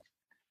stuff.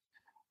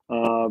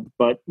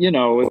 But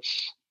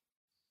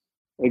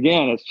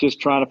it's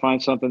just trying to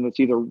find something that's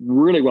either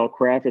really well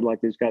crafted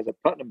like these guys at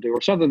Putnam do,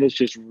 or something that's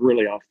just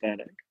really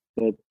authentic.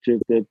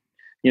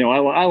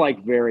 I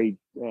like very,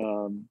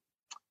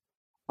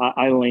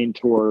 I lean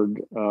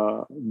toward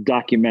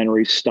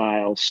documentary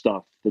style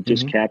stuff that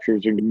just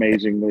captures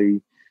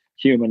amazingly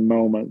human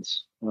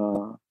moments.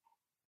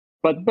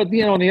 But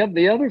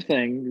the other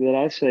thing that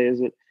I say is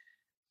that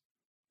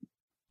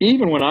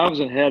even when I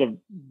was I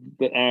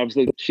was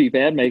the chief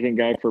ad making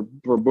guy for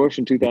Bush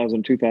in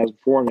 2000,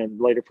 2004, and then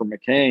later for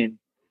McCain,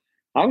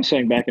 I was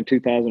saying back in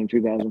 2000 and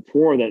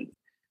 2004 that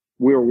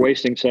we were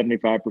wasting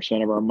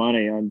 75% of our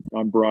money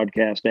on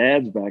broadcast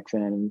ads back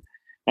then. And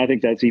I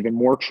think that's even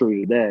more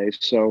true today.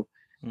 So,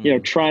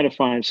 trying to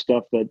find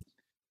stuff that,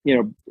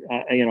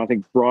 I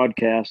think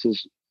broadcast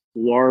is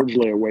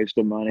largely a waste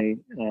of money.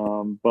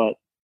 But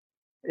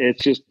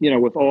it's just,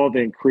 with all the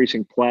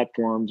increasing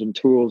platforms and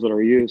tools that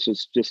are used,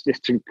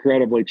 it's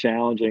incredibly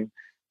challenging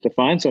to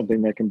find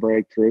something that can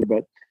break through.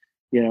 But,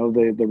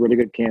 the really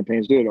good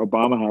campaigns do it.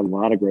 Obama had a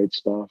lot of great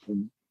stuff.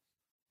 And,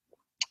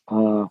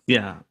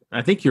 yeah,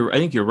 I think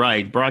you're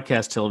right.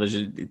 Broadcast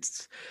television,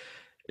 it's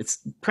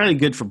probably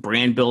good for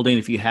brand building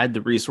if you had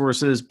the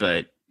resources,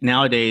 but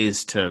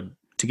nowadays to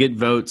get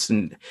votes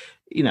and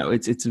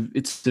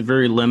it's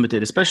very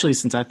limited, especially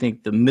since I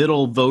think the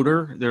middle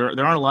voter there aren't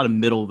a lot of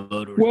middle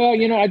voters. Well,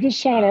 I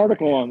just saw an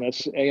article on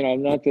this.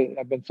 Not that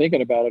I've been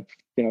thinking about it,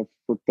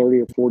 for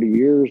 30 or 40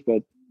 years,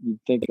 but you'd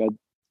think at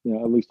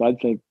least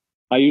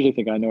I usually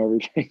think I know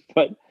everything,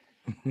 but.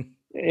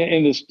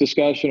 In this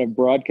discussion of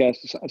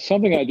broadcast,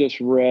 something I just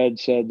read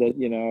said that,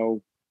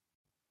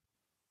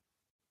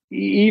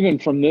 even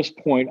from this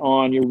point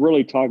on, you're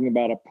really talking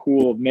about a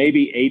pool of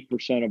maybe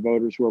 8% of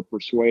voters who are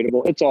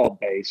persuadable. It's all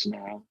base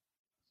now.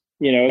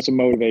 It's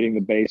motivating the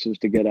bases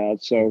to get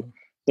out. So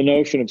the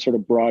notion of sort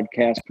of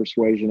broadcast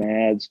persuasion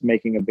ads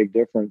making a big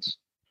difference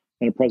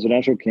in a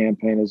presidential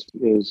campaign is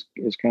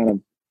kind of,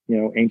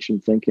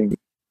 ancient thinking.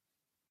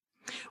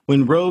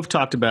 When Rove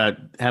talked about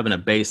having a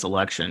base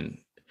election,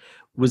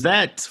 was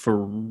that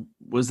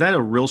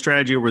a real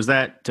strategy, or was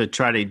that to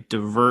try to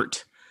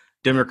divert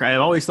Democrats? I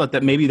always thought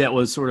that maybe that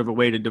was sort of a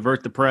way to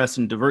divert the press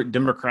and divert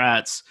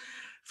Democrats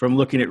from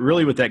looking at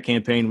really what that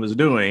campaign was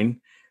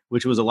doing,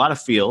 which was a lot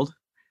of field,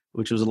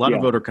 which was a lot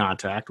of voter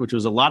contact, which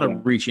was a lot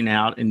of reaching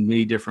out in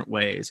many different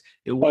ways.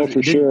 It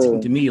didn't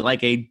seem to me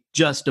like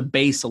just a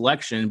base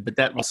election, but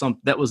that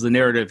was the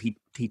narrative he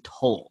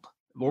told.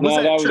 Or was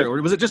that true?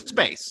 Or was it just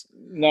space?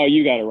 No,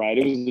 you got it right.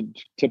 It was a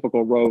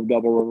typical Rove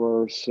double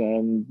reverse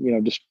and,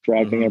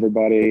 distracting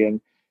everybody. And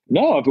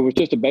no, if it was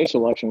just a base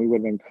election, we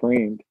would have been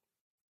creamed.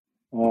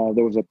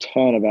 There was a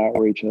ton of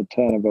outreach and a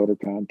ton of voter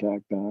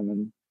contact done,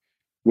 and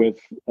with,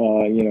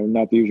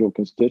 not the usual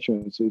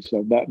constituency.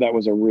 So that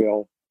was a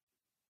real,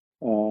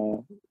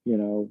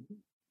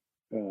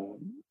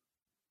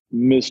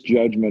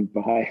 misjudgment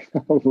by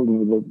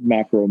the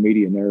macro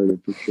media narrative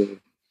for sure.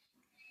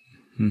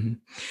 Mm-hmm.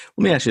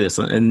 Let me ask you this,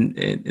 and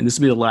this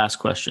will be the last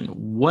question.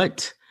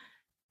 What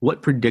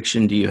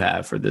prediction do you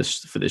have for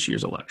this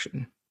year's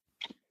election?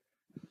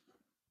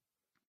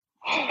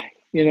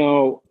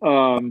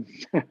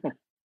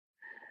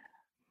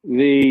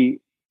 The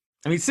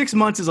 6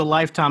 months is a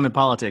lifetime in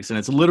politics, and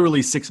it's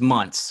literally 6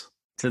 months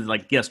to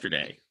like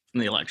yesterday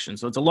from the election.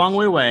 So it's a long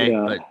way away.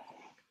 Yeah. But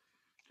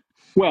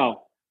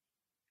well,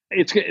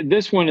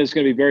 this one is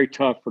going to be very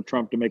tough for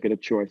Trump to make it a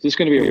choice. This is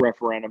going to be a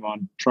referendum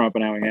on Trump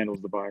and how he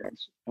handles the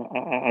virus.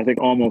 I think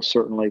almost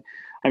certainly.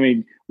 I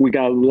mean, we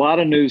got a lot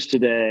of news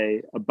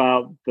today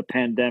about the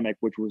pandemic,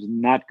 which was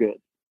not good.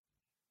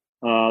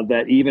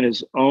 That even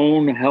his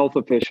own health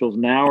officials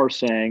now are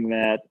saying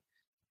that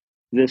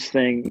this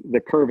thing, the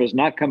curve is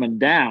not coming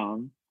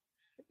down.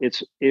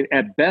 It's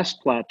at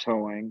best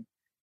plateauing.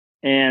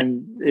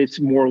 And it's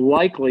more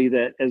likely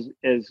that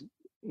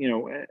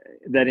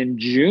that in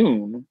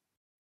June,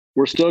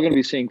 we're still going to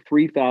be seeing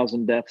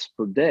 3,000 deaths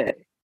per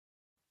day.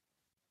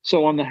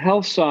 So on the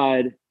health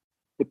side,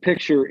 the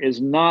picture is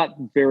not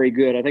very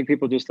good. I think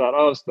people just thought,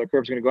 so the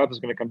curve's going to go up, it's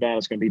going to come down,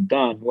 it's going to be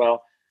done.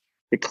 Well,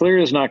 it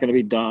clearly is not going to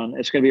be done.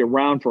 It's going to be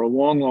around for a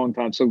long, long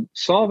time. So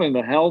solving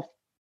the health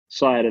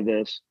side of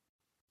this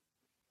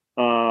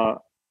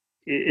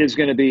is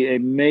going to be a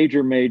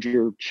major,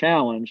 major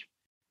challenge.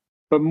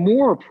 But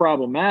more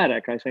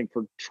problematic, I think,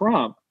 for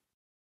Trump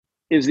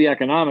is the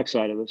economic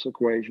side of this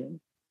equation,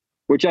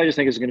 which I just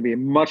think is going to be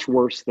much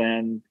worse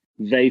than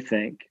they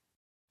think.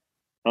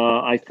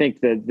 I think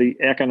that the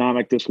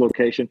economic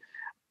dislocation,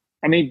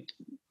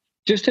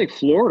 just take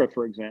Florida,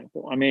 for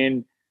example.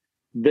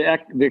 The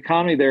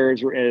economy there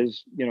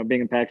is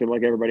being impacted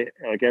like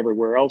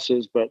everywhere else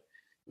is, but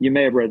you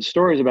may have read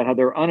stories about how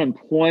their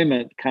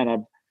unemployment kind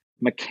of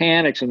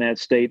mechanics in that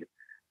state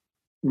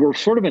were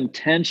sort of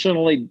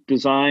intentionally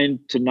designed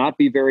to not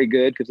be very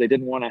good because they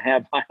didn't want to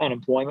have high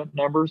unemployment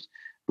numbers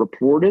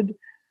reported.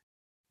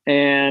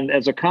 And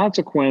as a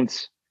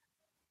consequence,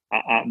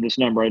 this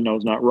number I know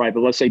is not right,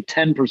 but let's say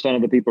 10%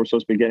 of the people are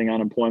supposed to be getting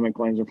unemployment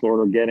claims in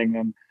Florida are getting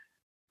them.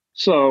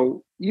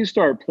 So you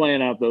start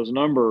playing out those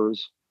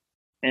numbers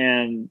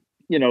and,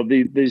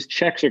 these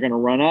checks are going to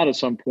run out at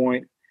some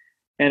point.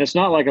 And it's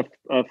not like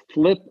a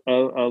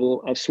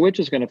switch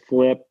is going to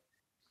flip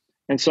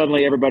and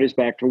suddenly everybody's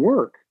back to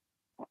work.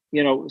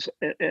 That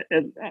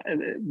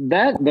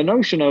the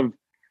notion of,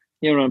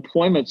 an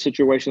employment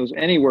situation is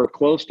anywhere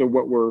close to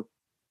what we're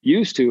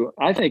used to,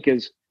 I think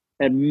is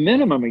at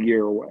minimum a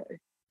year away,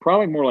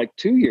 probably more like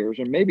 2 years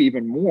or maybe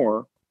even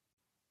more.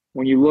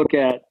 When you look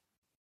at,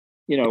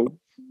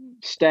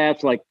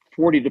 stats like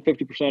 40 to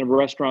 50% of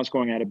restaurants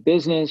going out of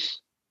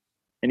business.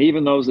 And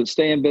even those that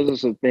stay in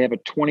business, they have a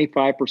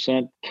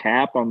 25%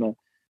 cap on the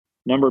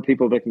number of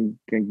people that can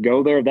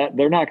go there, that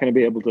they're not going to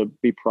be able to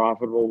be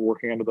profitable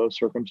working under those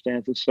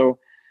circumstances. So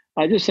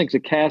I just think the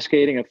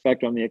cascading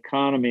effect on the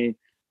economy,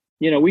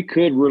 we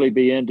could really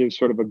be into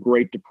sort of a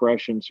Great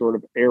Depression sort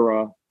of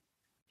era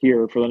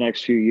here for the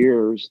next few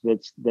years.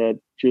 That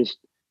just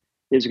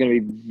is going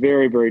to be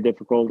very, very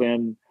difficult.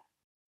 And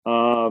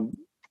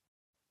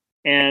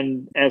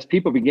as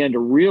people begin to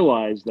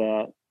realize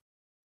that,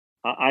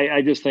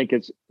 I just think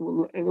it's,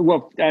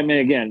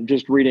 again,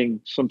 just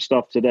reading some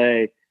stuff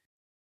today,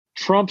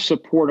 Trump's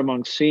support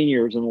among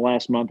seniors in the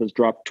last month has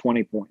dropped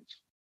 20 points.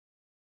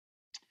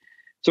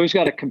 So he's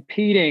got a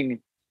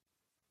competing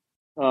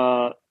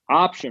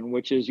option,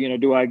 which is,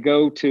 do I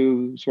go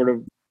to sort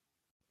of,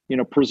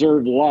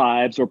 preserve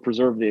lives or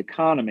preserve the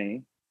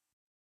economy?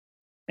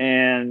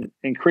 And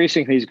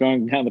increasingly, he's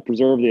going down the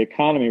preserve the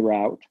economy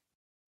route.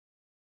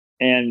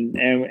 And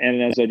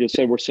as I just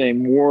said, we're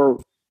seeing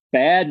more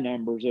bad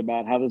numbers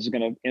about how this is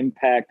going to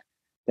impact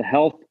the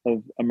health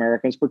of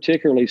Americans,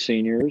 particularly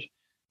seniors.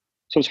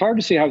 So it's hard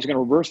to see how he's going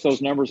to reverse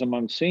those numbers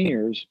among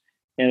seniors.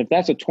 And if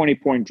that's a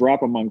 20-point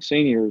drop among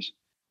seniors,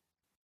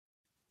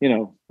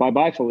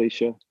 bye-bye,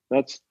 Felicia.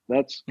 That's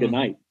good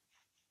night.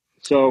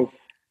 So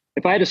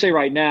if I had to say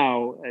right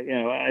now,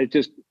 I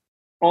just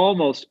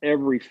almost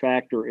every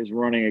factor is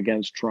running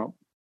against Trump.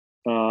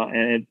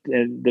 And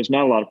there's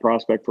not a lot of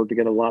prospect for it to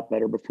get a lot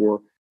better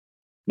before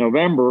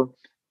November.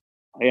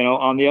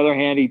 On the other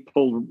hand, he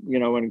pulled,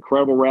 an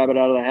incredible rabbit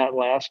out of the hat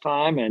last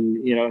time, and,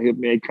 he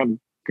may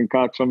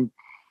concoct some,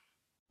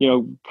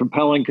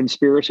 compelling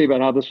conspiracy about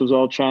how this was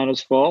all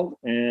China's fault.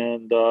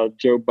 And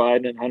Joe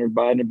Biden and Hunter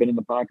Biden have been in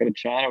the pocket of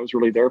China. It was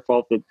really their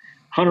fault that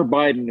Hunter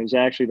Biden was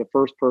actually the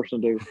first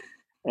person to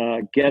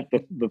get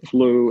the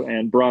flu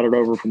and brought it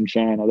over from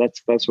China.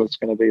 That's what's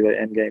going to be the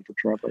end game for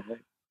Trump, I think.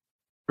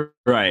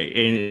 Right.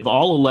 And if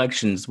all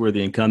elections where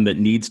the incumbent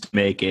needs to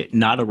make it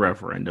not a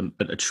referendum,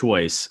 but a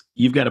choice,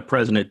 you've got a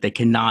president that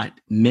cannot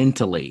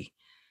mentally,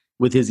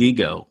 with his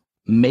ego,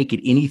 make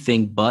it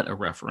anything but a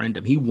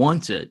referendum. He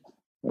wants it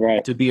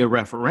to be a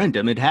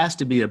referendum. It has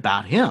to be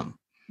about him.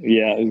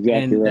 Yeah, exactly.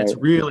 And that's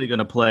really going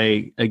to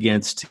play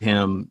against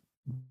him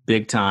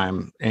big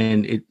time.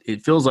 And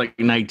it feels like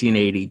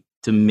 1980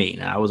 to me.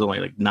 Now, I was only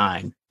like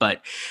 9,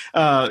 but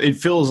it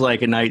feels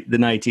like the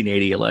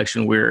 1980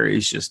 election where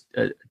it's just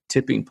a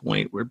tipping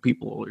point where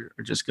people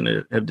are just going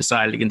to have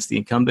decided against the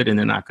incumbent, and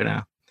they're not going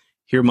to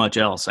hear much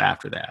else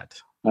after that.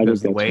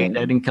 Because the way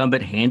that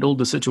incumbent handled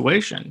the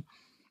situation.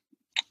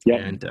 Yeah.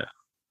 And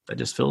that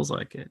just feels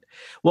like it.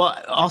 Well,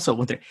 also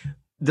one thing,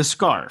 the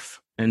scarf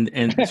and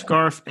the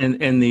scarf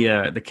and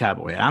the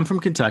cowboy hat. I'm from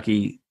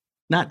Kentucky.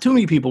 Not too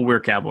many people wear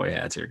cowboy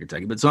hats here in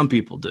Kentucky, but some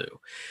people do.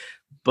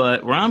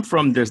 But where I'm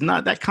from, there's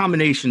not, that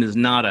combination is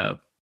not a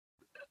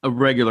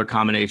regular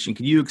combination.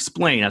 Can you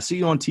explain? I see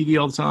you on TV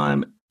all the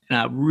time, and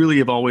I really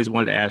have always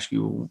wanted to ask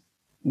you,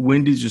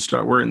 when did you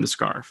start wearing the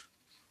scarf?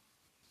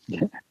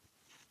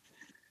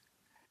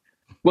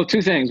 Well,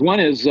 two things. One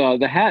is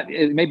the hat.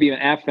 It may be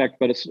an affect,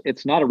 but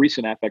it's not a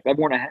recent affect. I've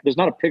worn a hat. There's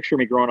not a picture of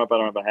me growing up I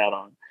don't have a hat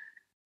on.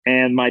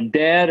 And my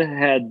dad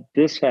had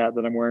this hat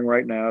that I'm wearing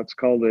right now. It's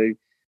called a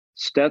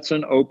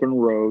Stetson Open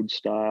Road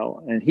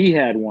style, and he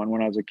had one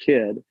when I was a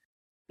kid.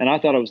 And I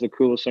thought it was the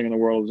coolest thing in the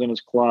world. It was in his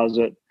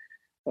closet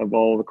of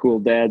all the cool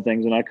dad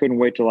things, and I couldn't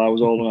wait till I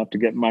was old enough to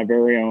get my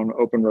very own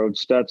Open Road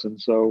Stetson.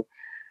 So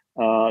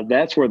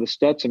that's where the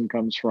Stetson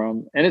comes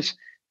from. And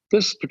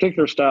this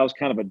particular style is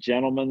kind of a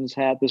gentleman's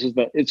hat.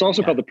 It's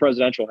also called the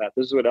presidential hat.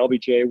 This is what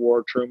LBJ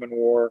wore, Truman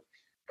wore, a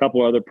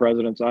couple other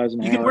presidents,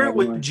 Eisenhower. You can wear it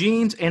with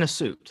jeans and a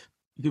suit.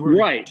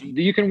 Right.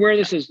 You can wear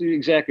this as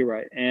exactly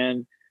right.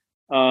 And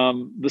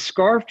the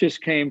scarf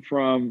just came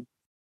from,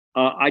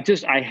 I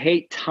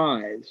hate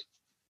ties.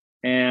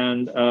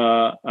 And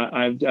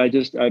I've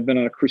been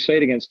on a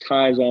crusade against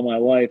ties all my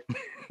life.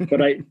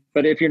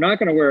 But if you're not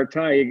going to wear a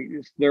tie,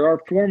 there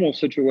are formal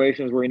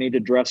situations where you need to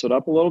dress it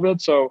up a little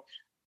bit. So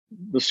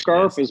the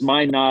scarf is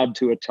my nod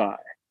to a tie.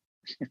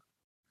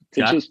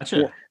 Just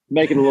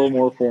make it a little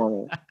more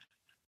formal.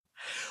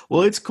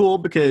 Well, it's cool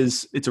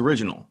because it's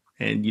original,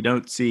 and you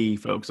don't see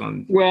folks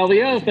on. Well,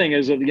 the other thing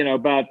is that,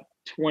 about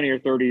 20 or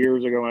 30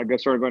 years ago, when I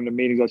started going to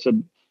meetings, I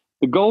said,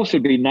 the goal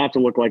should be not to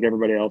look like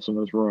everybody else in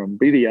this room.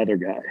 Be the other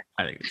guy.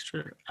 I think it's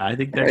true. I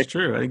think that's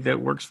true. I think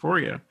that works for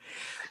you.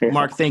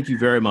 Mark, thank you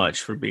very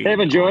much for being here. I've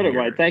enjoyed it,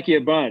 Mike. Thank you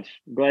a bunch.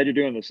 I'm glad you're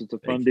doing this. It's a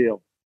fun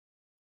deal.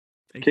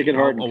 Kick it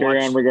hard and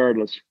carry on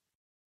regardless.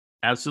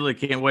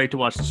 Absolutely. Can't wait to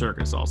watch the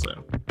Circus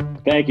also.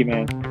 Thank you,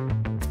 man.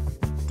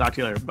 Talk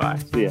to you later. Bye.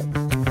 See ya.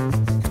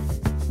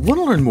 Want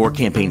to learn more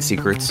campaign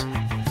secrets?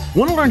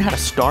 Want to learn how to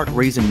start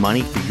raising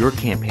money for your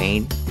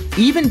campaign,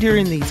 even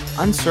during these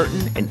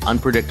uncertain and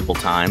unpredictable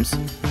times?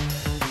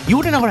 You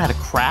want to know how to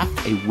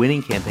craft a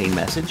winning campaign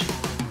message?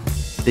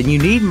 Then you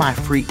need my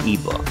free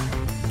ebook,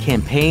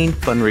 Campaign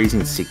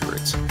Fundraising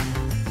Secrets.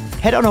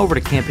 Head on over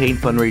to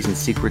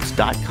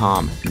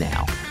campaignfundraisingsecrets.com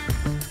now.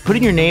 Put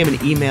in your name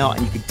and email,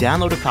 and you can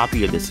download a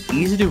copy of this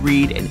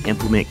easy-to-read and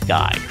implement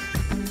guide.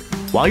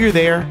 While you're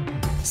there,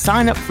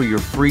 sign up for your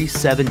free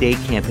 7-day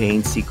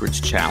Campaign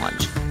Secrets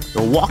Challenge.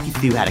 It'll walk you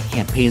through how to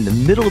campaign in the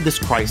middle of this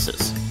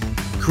crisis,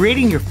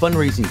 creating your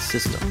fundraising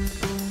system,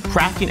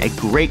 crafting a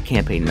great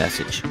campaign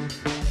message,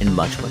 and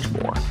much, much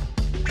more.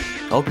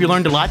 I hope you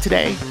learned a lot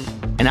today,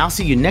 and I'll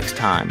see you next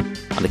time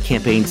on the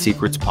Campaign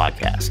Secrets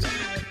Podcast.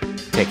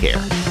 Take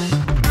care.